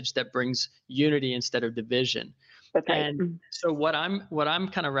message that brings unity instead of division. That's right. And so what I'm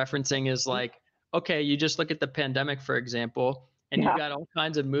kind of referencing is like, okay, you just look at the pandemic, for example, and you've got all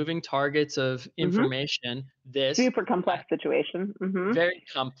kinds of moving targets of information. This super complex situation. Very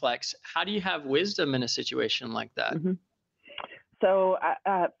complex. How do you have wisdom in a situation like that? So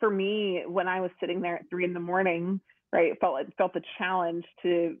for me, when I was sitting there at 3 a.m, right, felt the challenge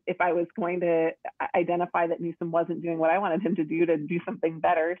to, if I was going to identify that Newsom wasn't doing what I wanted him to do something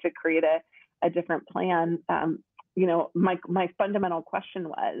better, to create a different plan. My fundamental question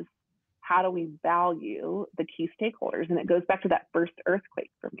was, how do we value the key stakeholders? And it goes back to that first earthquake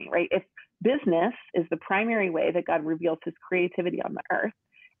for me, right? If business is the primary way that God reveals his creativity on the earth,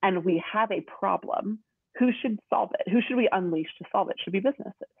 and we have a problem, who should solve it? Who should we unleash to solve it? Should be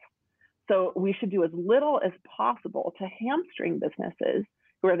businesses. So we should do as little as possible to hamstring businesses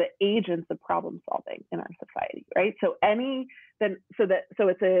who are the agents of problem solving in our society, right? So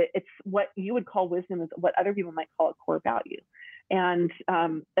it's what you would call wisdom is what other people might call a core value. And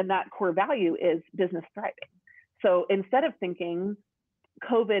that core value is business thriving. So instead of thinking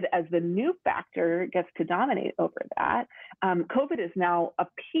COVID as the new factor gets to dominate over that, COVID is now a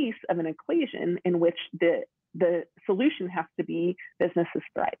piece of an equation in which the solution has to be businesses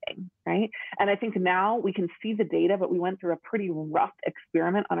thriving, right? And I think now we can see the data, but we went through a pretty rough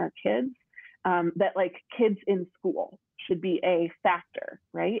experiment on our kids, that like kids in school should be a factor,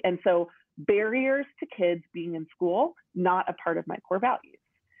 right? And so barriers to kids being in school, not a part of my core values.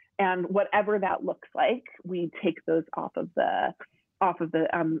 And whatever that looks like, we take those off of the off of the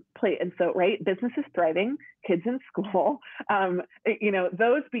plate. And so, right, business is thriving, kids in school,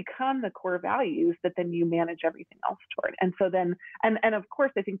 those become the core values that then you manage everything else toward. And so then, and of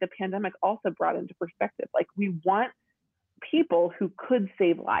course, I think the pandemic also brought into perspective, like, we want people who could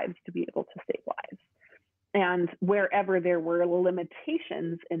save lives to be able to save lives. And wherever there were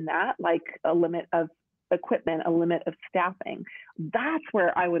limitations in that, like a limit of equipment, a limit of staffing, that's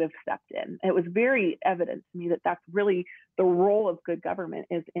where I would have stepped in. It was very evident to me that that's really the role of good government,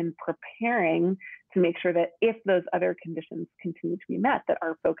 is in preparing to make sure that if those other conditions continue to be met, that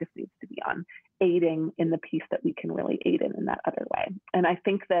our focus needs to be on aiding in the piece that we can really aid in that other way. And I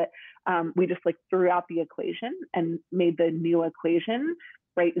think that we just like threw out the equation and made the new equation,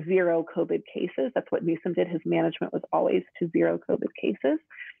 right? Zero COVID cases. That's what Newsom did. His management was always to zero COVID cases.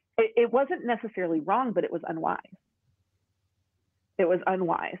 It wasn't necessarily wrong, but it was unwise. It was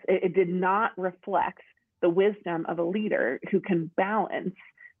unwise. It did not reflect the wisdom of a leader who can balance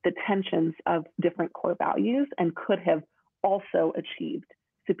the tensions of different core values and could have also achieved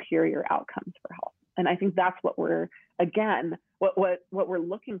superior outcomes for health. And I think that's what we're, again, what we're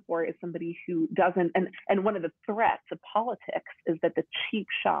looking for is somebody who doesn't, and one of the threats of politics is that the cheap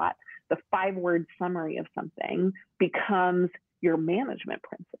shot, the 5-word summary of something becomes your management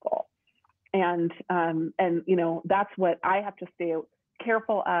principle. And that's what I have to stay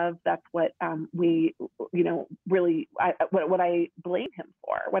careful of. That's what we, really, what I blame him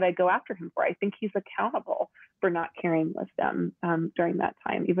for, what I go after him for. I think he's accountable for not carrying wisdom during that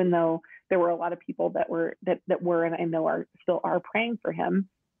time, even though there were a lot of people that were, and I know still are praying for him.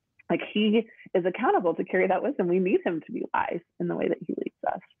 Like, he is accountable to carry that wisdom. We need him to be wise in the way that he leads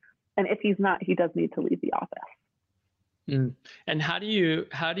us. And if he's not, he does need to leave the office. Mm. And how do you,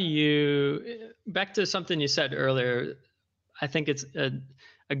 back to something you said earlier, I think it's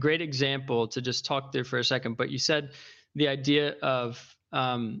a great example to just talk through for a second, but you said the idea of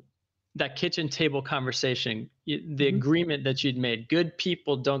that kitchen table conversation, the agreement that you'd made, good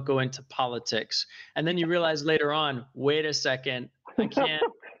people don't go into politics. And then you realize later on, wait a second, I can't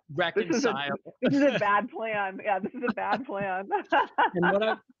reconcile. This is a bad plan. Yeah, this is a bad plan.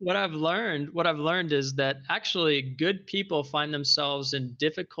 And what I've learned is that actually good people find themselves in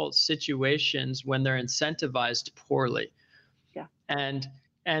difficult situations when they're incentivized poorly. Yeah.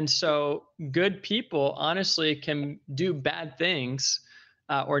 And so good people honestly can do bad things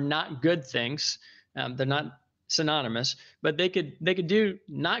or not good things. They're not synonymous, but they could do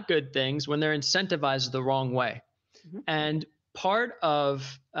not good things when they're incentivized the wrong way. Mm-hmm. And part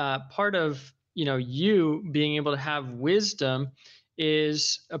of you being able to have wisdom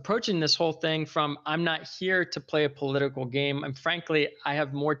is approaching this whole thing from, I'm not here to play a political game. And frankly, I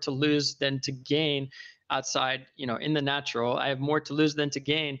have more to lose than to gain outside, in the natural. I have more to lose than to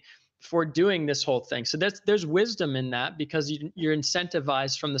gain for doing this whole thing. So there's wisdom in that, because you're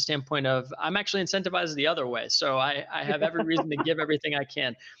incentivized from the standpoint of, I'm actually incentivized the other way. So I have every reason to give everything I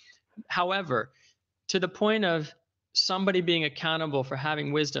can. However, to the point of somebody being accountable for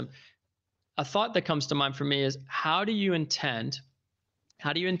having wisdom, a thought that comes to mind for me is, how do you intend,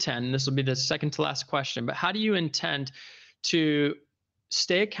 and this will be the second to last question, but how do you intend to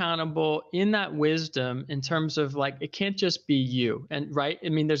stay accountable in that wisdom, in terms of, like, it can't just be you, and right? I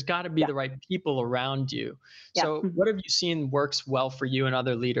mean, there's got to be the right people around you. Yeah. So what have you seen works well for you and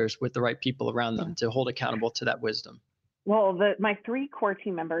other leaders with the right people around them to hold accountable to that wisdom? Well, my 3 core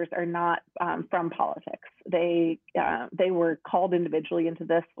team members are not from politics. They were called individually into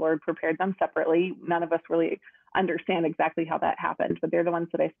this. Lord prepared them separately. None of us really understand exactly how that happened, but they're the ones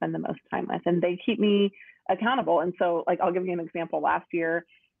that I spend the most time with, and they keep me accountable. And so, like, I'll give you an example. Last year,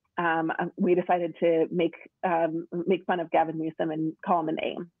 we decided to make fun of Gavin Newsom and call him a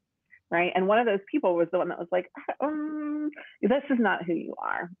name, right? And one of those people was the one that was like, this is not who you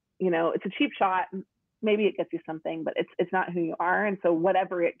are. It's a cheap shot. Maybe it gets you something, but it's not who you are. And so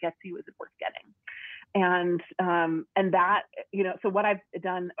whatever it gets you, is it worth getting? And that, so what I've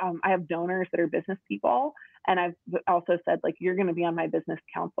done, I have donors that are business people, and I've also said, like, you're going to be on my business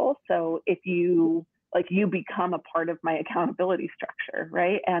council. So if you become a part of my accountability structure,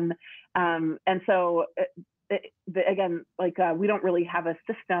 right? And so again, like, we don't really have a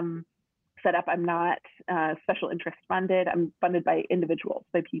system set up. I'm not special interest funded. I'm funded by individuals,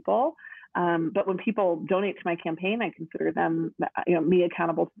 by people. But when people donate to my campaign, I consider them, me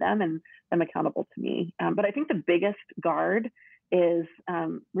accountable to them and them accountable to me. But I think the biggest guard is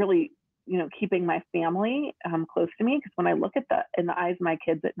really, keeping my family close to me. Because when I look in the eyes of my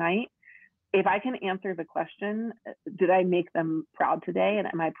kids at night, if I can answer the question, did I make them proud today? And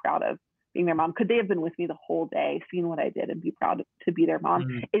am I proud of being their mom? Could they have been with me the whole day, seen what I did, and be proud to be their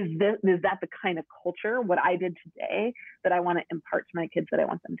mom? Is that the kind of culture, what I did today, that I want to impart to my kids, that I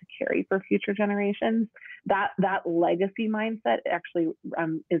want them to carry for future generations? That legacy mindset actually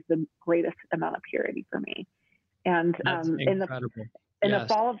is the greatest amount of purity for me. And That's incredible. in Yes.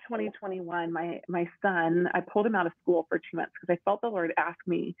 the fall of 2021, my son, I pulled him out of school for 2 months because I felt the Lord ask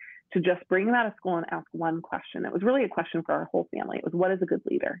me to just bring him out of school and ask one question. It was really a question for our whole family. It was, what is a good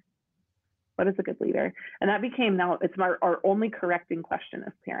leader? What is a good leader? And that became, now it's our only correcting question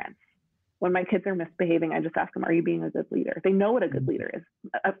as parents. When my kids are misbehaving, I just ask them, are you being a good leader? They know what a good leader is.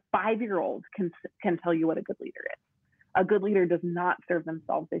 A 5-year-old can tell you what a good leader is. A good leader does not serve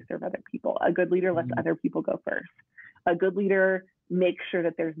themselves, they serve other people. A good leader lets other people go first. A good leader makes sure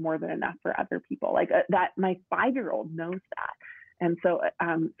that there's more than enough for other people. Like that, my 5-year-old knows that. And so,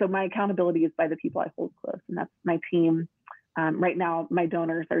 so my accountability is by the people I hold close, and that's my team. Right now, my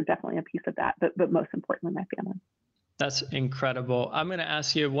donors are definitely a piece of that, but most importantly, my family. That's incredible. I'm going to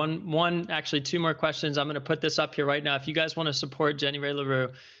ask you actually two more questions. I'm going to put this up here right now. If you guys want to support Jenny Rae LaRue,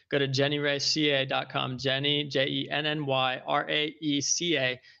 go to jennyrayca.com, Jenny,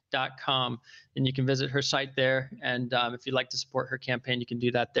 JENNYRAECA.com, and you can visit her site there. And if you'd like to support her campaign, you can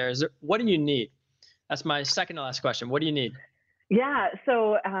do that there. What do you need? That's my second to last question. What do you need? Yeah,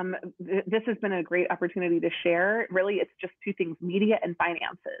 so this has been a great opportunity to share. Really, it's just two things: media and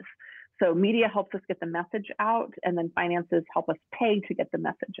finances. So media helps us get the message out, and then finances help us pay to get the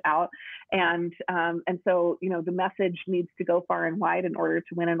message out. And so, the message needs to go far and wide in order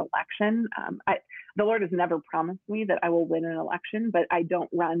to win an election. The Lord has never promised me that I will win an election, but I don't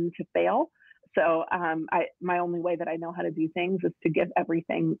run to fail. So my only way that I know how to do things is to give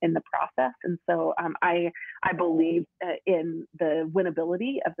everything in the process. And so I believe in the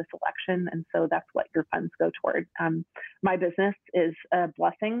winnability of this election. And so that's what your funds go toward. My business is a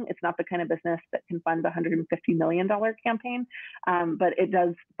blessing. It's not the kind of business that can fund a $150 million campaign, but it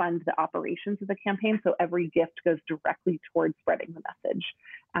does fund the operations of the campaign. So every gift goes directly towards spreading the message.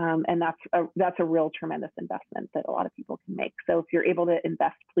 And that's a real tremendous investment that a lot of people can make. So if you're able to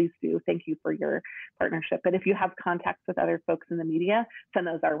invest, please do. Thank you for your partnership. But if you have contacts with other folks in the media, send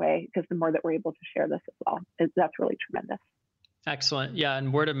those our way, because the more that we're able to share this as well, that's really tremendous. Excellent. Yeah.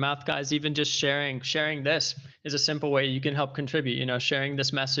 And word of mouth, guys, even just sharing this is a simple way you can help contribute. Sharing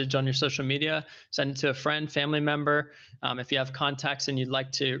this message on your social media, send it to a friend, family member. If you have contacts and you'd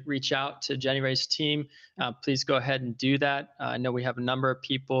like to reach out to Jenny Rae's team, please go ahead and do that. I know we have a number of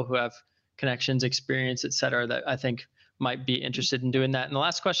people who have connections, experience, et cetera, that I think might be interested in doing that. And the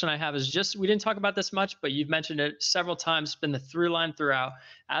last question I have is just, we didn't talk about this much, but you've mentioned it several times. It's been the through line throughout.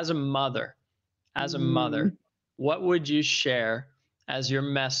 As a mother, what would you share as your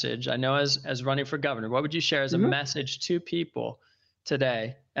message? I know as running for governor, what would you share as a message to people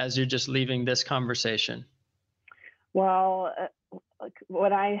today as you're just leaving this conversation? Well,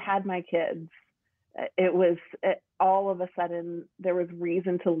 when I had my kids, it was all of a sudden there was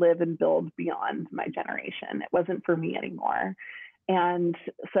reason to live and build beyond my generation. It wasn't for me anymore. And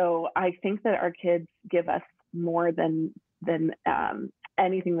so I think that our kids give us more than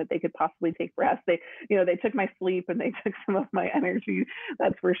anything that they could possibly take for us. They took my sleep and they took some of my energy,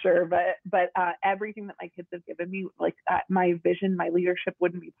 that's for sure. But everything that my kids have given me, like my vision, my leadership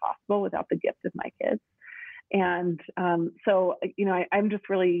wouldn't be possible without the gift of my kids. And so, I'm just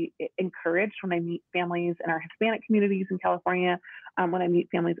really encouraged when I meet families in our Hispanic communities in California, when I meet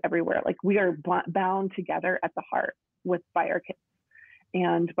families everywhere. Like, we are bound together at the heart by our kids,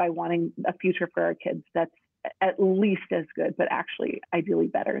 and by wanting a future for our kids that's at least as good, but actually ideally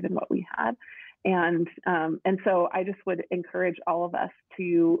better than what we had. And so I just would encourage all of us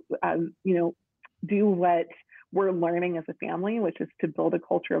to, do what we're learning as a family, which is to build a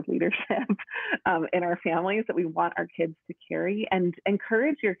culture of leadership in our families that we want our kids to carry, and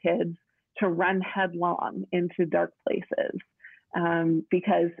encourage your kids to run headlong into dark places.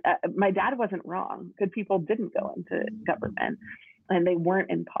 Because my dad wasn't wrong. Good people didn't go into government, and they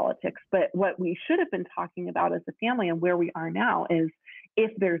weren't in politics. But what we should have been talking about as a family, and where we are now, is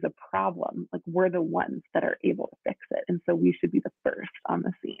if there's a problem, like, we're the ones that are able to fix it. And so we should be the first on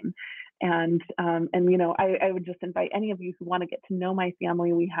the scene. And I would just invite any of you who want to get to know my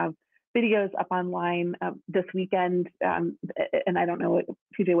family. We have videos up online this weekend. And I don't know,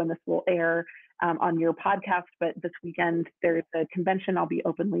 TJ, when this will air on your podcast, but this weekend there's a convention. I'll be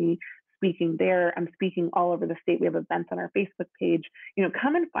openly speaking there. I'm speaking all over the state. We have events on our Facebook page.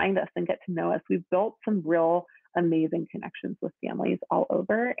 Come and find us and get to know us. We've built some real amazing connections with families all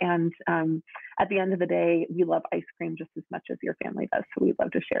over. And at the end of the day, we love ice cream just as much as your family does. So we'd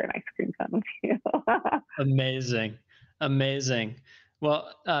love to share an ice cream fun with you. Amazing. Amazing.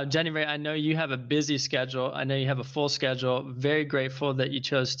 Well, Jenny Ray, I know you have a busy schedule. I know you have a full schedule. Very grateful that you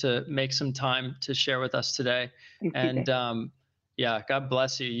chose to make some time to share with us today. Thanks, And TJ. yeah, God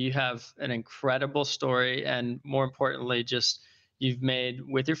bless you. You have an incredible story. And more importantly, just you've made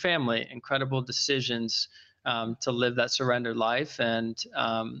with your family incredible decisions to live that surrendered life. And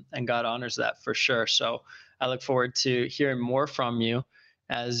God honors that for sure. So I look forward to hearing more from you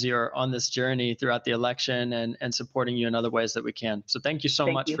as you're on this journey throughout the election and supporting you in other ways that we can. So thank you so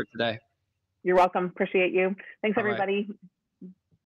Thank much you. for today. You're welcome. Appreciate you. Thanks, All right. everybody.